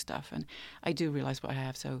that sort of stuff, and I do realize what I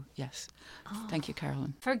have. So yes, thank you,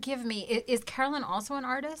 Carolyn. Forgive me. Is Carolyn also an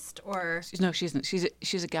artist, or no? She isn't. She's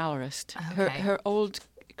a gallerist. Okay. Her old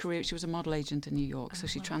career, she was a model agent in New York, so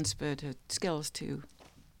she transferred her skills to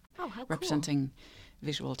representing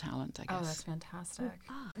visual talent, I guess. Oh, that's fantastic.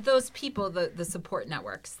 Those people, the support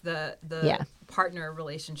networks, the partner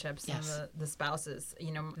relationships, and the spouses,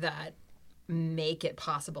 that make it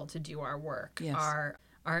possible to do our work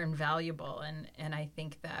are invaluable. And I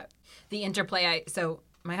think that the interplay, so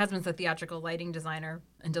my husband's a theatrical lighting designer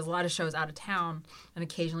and does a lot of shows out of town and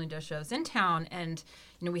occasionally does shows in town. And,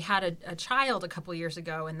 we had a child a couple years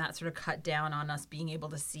ago, and that sort of cut down on us being able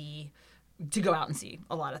to go out and see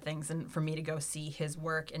a lot of things, and for me to go see his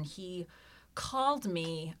work. And he called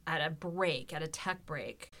me at a tech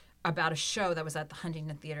break, about a show that was at the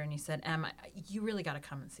Huntington Theater, and he said, "Em, you really got to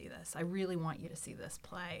come and see this. I really want you to see this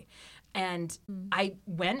play." And I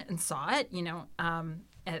went and saw it,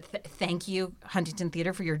 thank you, Huntington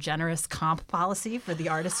Theater, for your generous comp policy for the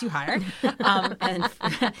artists you hired, and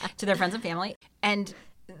to their friends and family. And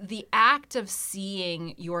the act of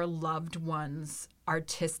seeing your loved one's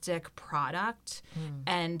artistic product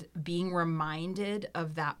and being reminded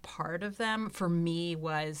of that part of them, for me,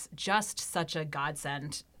 was just such a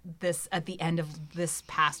godsend. This at the end of this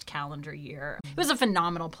past calendar year, it was a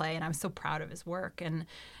phenomenal play, and I'm so proud of his work. And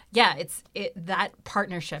that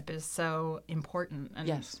partnership is so important,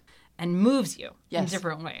 and moves you in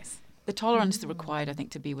different ways. The tolerance that's required, I think,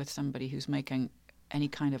 to be with somebody who's making any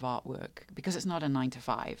kind of artwork, because it's not a 9 to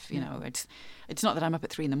 5. It's not that I'm up at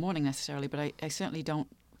 3 a.m. necessarily, but I certainly don't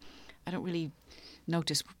really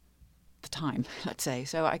notice the time, let's say.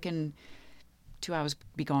 So I can 2 hours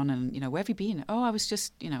be gone, and where have you been? Oh, I was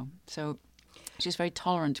just so she's very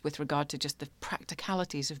tolerant with regard to just the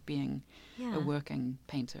practicalities of being a working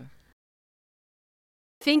painter.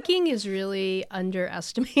 Thinking is really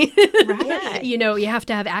underestimated. Right. You have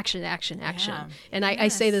to have action. Yeah. And I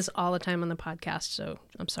say this all the time on the podcast, so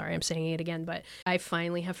I'm sorry I'm saying it again, but I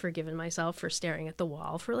finally have forgiven myself for staring at the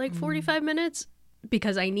wall for like 45 minutes,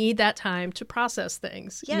 because I need that time to process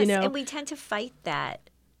things. Yes, and we tend to fight that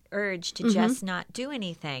urge to just not do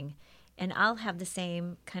anything. And I'll have the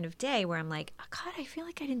same kind of day where I'm like, oh, God, I feel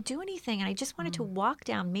like I didn't do anything, and I just wanted to walk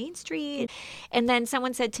down Main Street. And then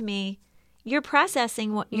someone said to me, you're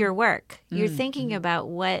processing your work. You're thinking about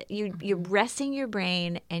what you're resting your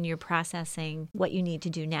brain and you're processing what you need to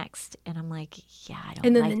do next. And I'm like, yeah, I don't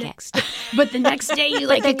And then like the it. next, but the next day you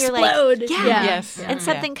like then you're like, explode. yeah. Yes. And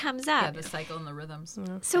something comes up. Yeah, the cycle and the rhythms.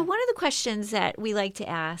 So one of the questions that we like to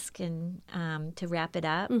ask, and to wrap it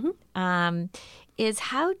up, is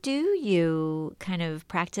how do you kind of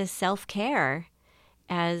practice self-care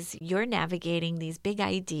as you're navigating these big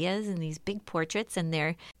ideas and these big portraits, and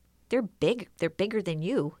they're big, they're bigger than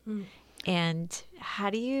you. And how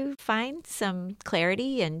do you find some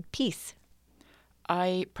clarity and peace?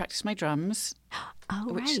 I practice my drums,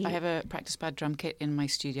 which right. I have a practice pad drum kit in my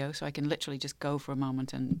studio, so I can literally just go for a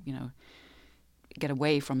moment and, get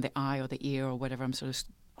away from the eye or the ear or whatever I'm sort of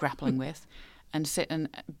grappling with, and sit. And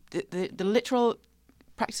the literal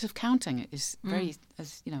practice of counting is very,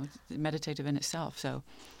 meditative in itself. So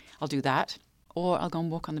I'll do that, or I'll go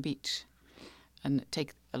and walk on the beach and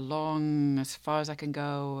take as far as I can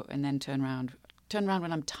go, and then turn around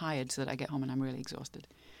when I'm tired, so that I get home and I'm really exhausted.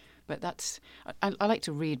 But I like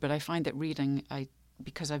to read, but I find that reading,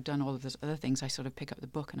 because I've done all of those other things, I sort of pick up the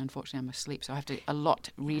book and unfortunately I'm asleep. So I have a lot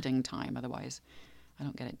reading time, otherwise I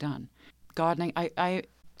don't get it done. Gardening, I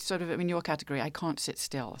sort of, in your category, I can't sit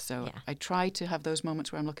still. So I try to have those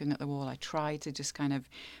moments where I'm looking at the wall. I try to just kind of,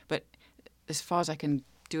 but as far as I can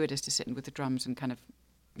do it is to sit with the drums and kind of,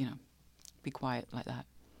 be quiet like that,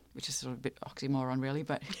 which is sort of a bit oxymoron really,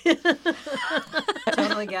 but.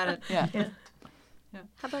 Totally get it. Yeah.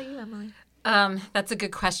 How about you, Emily? That's a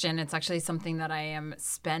good question. It's actually something that I am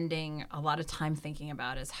spending a lot of time thinking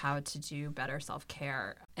about, is how to do better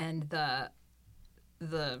self-care and the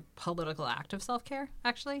political act of self-care,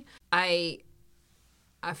 actually. I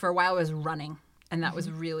for a while was running, and that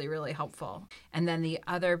was really, really helpful. And then the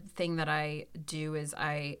other thing that I do is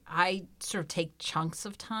I sort of take chunks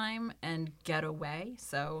of time and get away.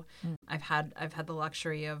 So I've had the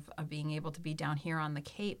luxury of being able to be down here on the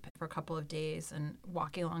Cape for a couple of days and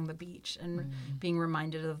walking along the beach and being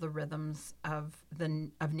reminded of the rhythms of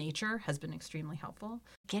nature has been extremely helpful.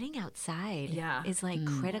 Getting outside is like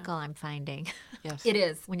critical, I'm finding. Yes. It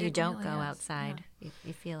is. When you It don't really go is. outside,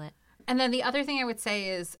 you feel it. And then the other thing I would say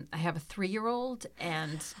is I have a 3-year-old,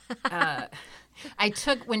 and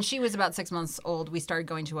when she was about 6 months old, we started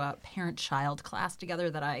going to a parent-child class together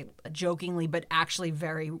that I jokingly but actually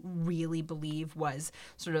really believe was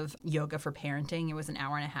sort of yoga for parenting. It was an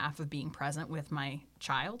hour and a half of being present with my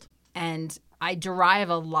child. And I derive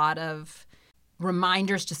a lot of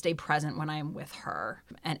reminders to stay present when I'm with her,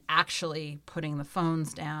 and actually putting the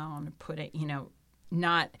phones down,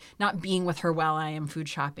 not being with her while I am food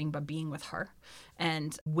shopping, but being with her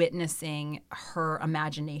and witnessing her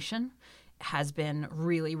imagination has been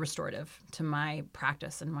really restorative to my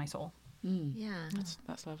practice and my soul. Yeah.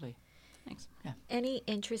 That's lovely. Thanks. Yeah. Any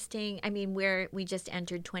interesting, we just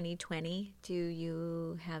entered 2020. Do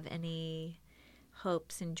you have any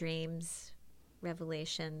hopes and dreams,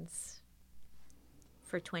 revelations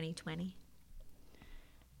for 2020?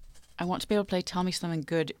 I want to be able to play Tell Me Something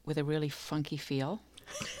Good with a really funky feel.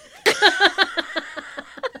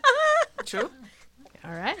 True.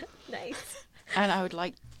 All right. Nice. And I would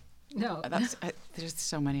like. No. There's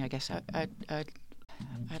so many. I guess I'd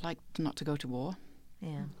like not to go to war.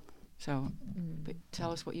 Yeah. So, but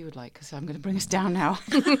tell us what you would like, because I'm going to bring us down now.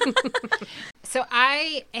 So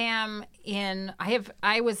I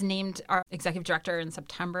was named our executive director in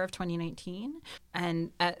September of 2019, and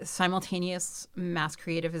simultaneous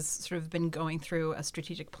MASSCreative has sort of been going through a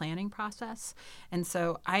strategic planning process. And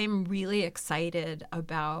so I'm really excited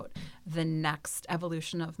about the next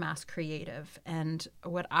evolution of MASSCreative. And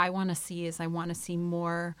what I want to see is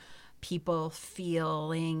more people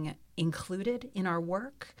feeling included in our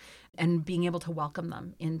work and being able to welcome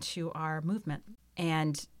them into our movement.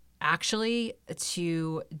 And actually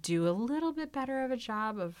to do a little bit better of a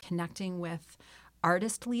job of connecting with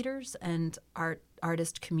artist leaders and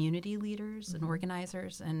artist community leaders and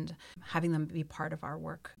organizers, and having them be part of our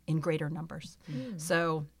work in greater numbers.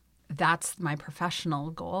 So that's my professional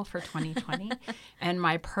goal for 2020. And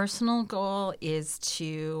my personal goal is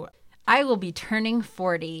I will be turning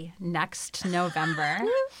 40 next November,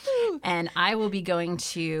 and I will be going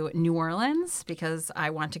to New Orleans because I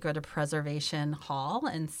want to go to Preservation Hall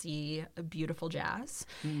and see beautiful jazz.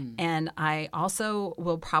 And I also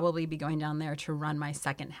will probably be going down there to run my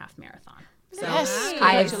second half marathon. So Yes,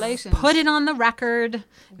 I congratulations. put it on the record.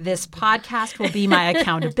 This podcast will be my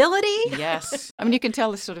accountability. Yes. I mean, you can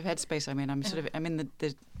tell the sort of headspace I'm in. I'm in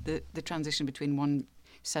the transition between one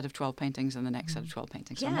set of 12 paintings and the next set of 12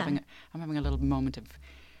 paintings. So I'm having a little moment of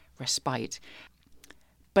respite.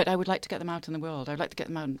 But I would like to get them out in the world. I would like to get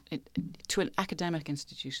them out to an academic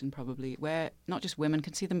institution, probably, where not just women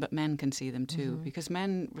can see them, but men can see them too. Because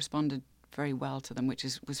men responded very well to them, which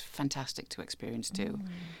was fantastic to experience too.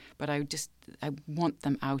 But I want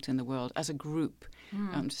them out in the world as a group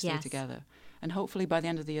to stay together. And hopefully by the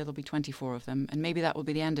end of the year there'll be 24 of them, and maybe that will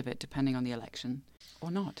be the end of it, depending on the election, or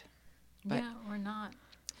not. But, or not.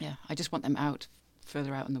 Yeah, I just want them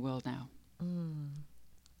further out in the world now.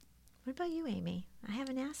 What about you, Amy? I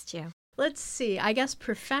haven't asked you. Let's see. I guess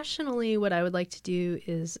professionally, what I would like to do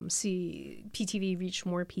is see PTV reach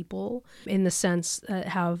more people in the sense that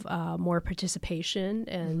have more participation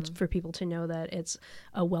and for people to know that it's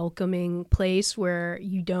a welcoming place where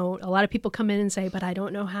a lot of people come in and say, but I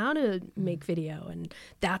don't know how to make video. And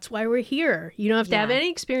that's why we're here. You don't have to have any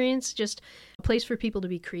experience, just a place for people to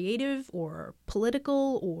be creative or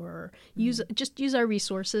political or use our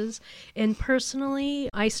resources. And personally,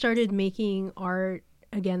 I started making art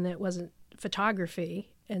again, that wasn't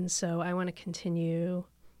photography. And so I want to continue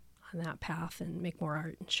on that path and make more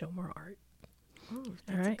art and show more art. Oh,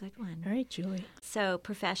 that's a good one. All right, Julie. So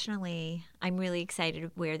professionally, I'm really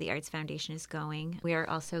excited where the Arts Foundation is going. We are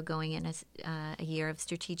also going in a year of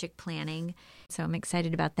strategic planning, so I'm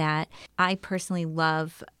excited about that. I personally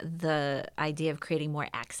love the idea of creating more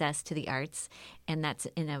access to the arts, and that's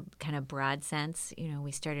in a kind of broad sense. You know,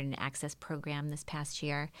 we started an access program this past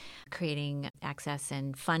year, creating access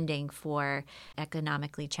and funding for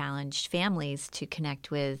economically challenged families to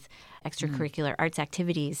connect with extracurricular arts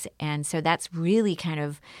activities. And so that's really kind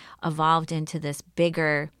of evolved into this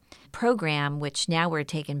bigger program, which now we're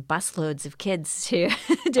taking busloads of kids to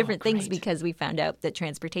different things because we found out that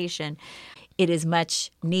transportation, it is much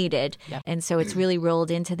needed. Yep. And so it's really rolled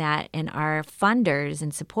into that. And our funders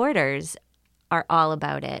and supporters are all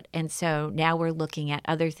about it. And so now we're looking at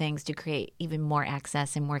other things to create even more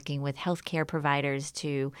access and working with healthcare providers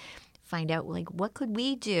to find out, like, what could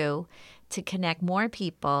we do to connect more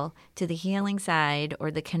people to the healing side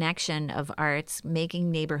or the connection of arts,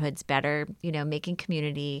 making neighborhoods better, you know, making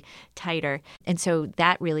community tighter. And so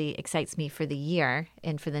that really excites me for the year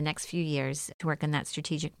and for the next few years to work on that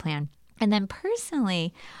strategic plan. And then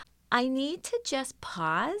personally, I need to just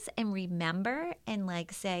pause and remember and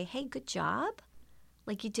like say, hey, good job.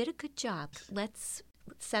 Like, you did a good job. Let's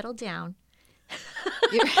settle down.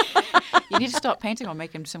 You need to stop painting or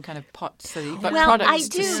making some kind of pot so that you've got products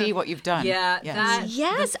to see what you've done.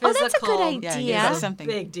 Yes. Oh, that's a good idea. Yeah, that's something.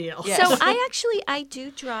 Big deal. Yes. So I do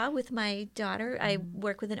draw with my daughter. I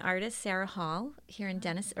work with an artist, Sarah Hall, here in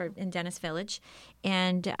Dennis Village,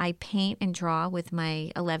 and I paint and draw with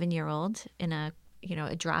my 11-year-old in a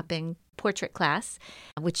drop-in portrait class,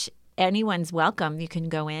 which anyone's welcome. You can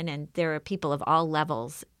go in, and there are people of all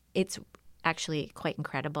levels. It's actually quite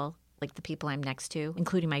incredible. Like, the people I'm next to,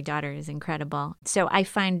 including my daughter, is incredible. So I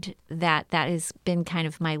find that has been kind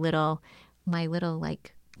of my little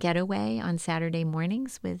like getaway on Saturday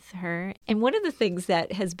mornings with her. And one of the things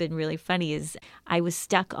that has been really funny is I was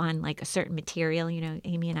stuck on like a certain material. You know,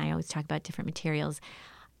 Amy and I always talk about different materials.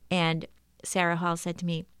 And Sarah Hall said to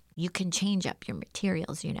me, you can change up your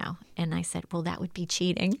materials, you know. And I said, well, that would be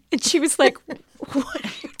cheating. And she was like, what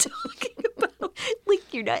are you talking about?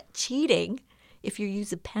 Like, you're not cheating if you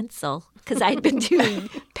use a pencil, because I'd been doing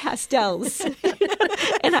pastels.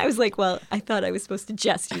 And I was like, well, I thought I was supposed to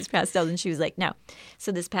just use pastels. And she was like, no.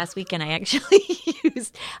 So this past weekend, I actually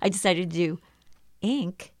decided to do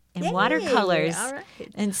ink and watercolors. All right.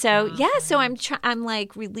 And so, so I'm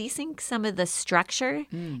like releasing some of the structure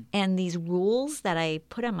and these rules that I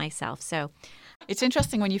put on myself. So it's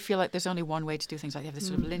interesting when you feel like there's only one way to do things. Like you have this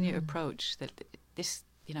sort of linear approach that this,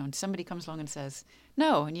 you know, and somebody comes along and says,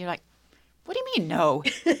 no. And you're like, what do you mean, no?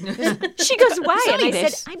 She goes, why? And I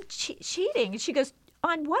said, I'm cheating. And she goes,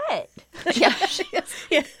 on what? Yeah. She was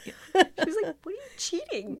like, what are you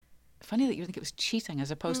cheating? Funny that you think it was cheating as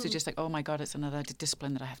opposed to just like, oh my God, it's another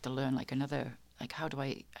discipline that I have to learn. Like another, like, how do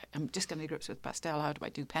I'm just getting to grips with pastel. How do I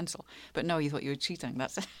do pencil? But no, you thought you were cheating.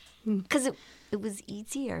 That's because it was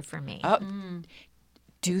easier for me.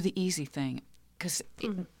 Do the easy thing. Because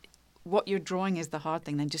what you're drawing is the hard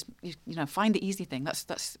thing. Then just find the easy thing.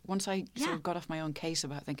 That's once I sort of got off my own case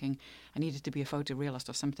about thinking I needed to be a photorealist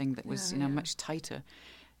or something that was much tighter.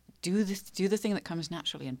 Do the thing that comes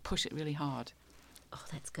naturally and push it really hard. Oh,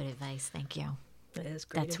 that's good advice. Thank you. That is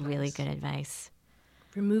great advice. Really good advice.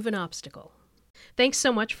 Remove an obstacle. Thanks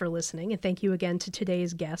so much for listening, and thank you again to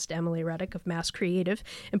today's guest, Emily Ruddock of MASSCreative,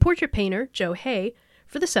 and portrait painter Joe Hay.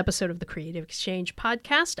 For this episode of the Creative Exchange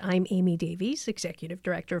podcast, I'm Amy Davies, Executive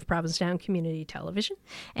Director of Provincetown Community Television.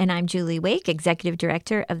 And I'm Julie Wake, Executive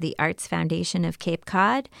Director of the Arts Foundation of Cape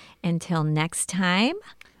Cod. Until next time,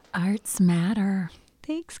 arts matter.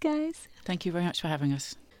 Thanks, guys. Thank you very much for having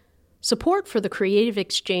us. Support for the Creative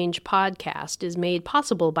Exchange podcast is made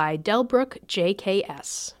possible by Delbrook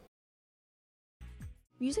JKS.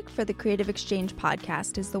 Music for the Creative Exchange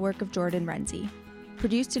podcast is the work of Jordan Renzi.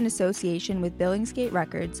 Produced in association with Billingsgate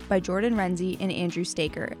Records by Jordan Renzi and Andrew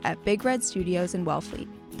Staker at Big Red Studios in Wellfleet.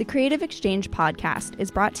 The Creative Exchange podcast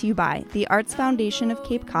is brought to you by the Arts Foundation of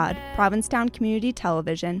Cape Cod, Provincetown Community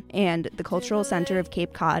Television, and the Cultural Center of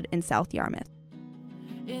Cape Cod in South Yarmouth.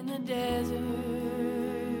 In the desert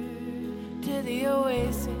to the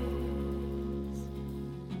oasis,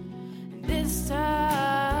 this time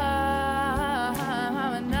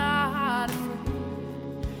I'm not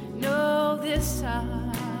afraid. No, this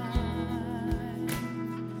time.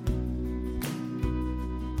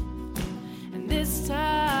 And this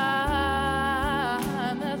time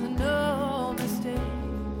there's no mistake.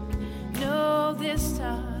 No, this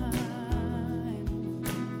time.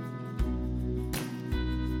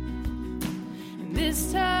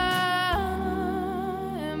 This time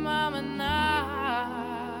I'm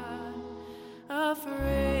not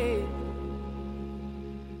afraid.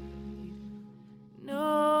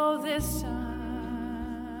 No, this time.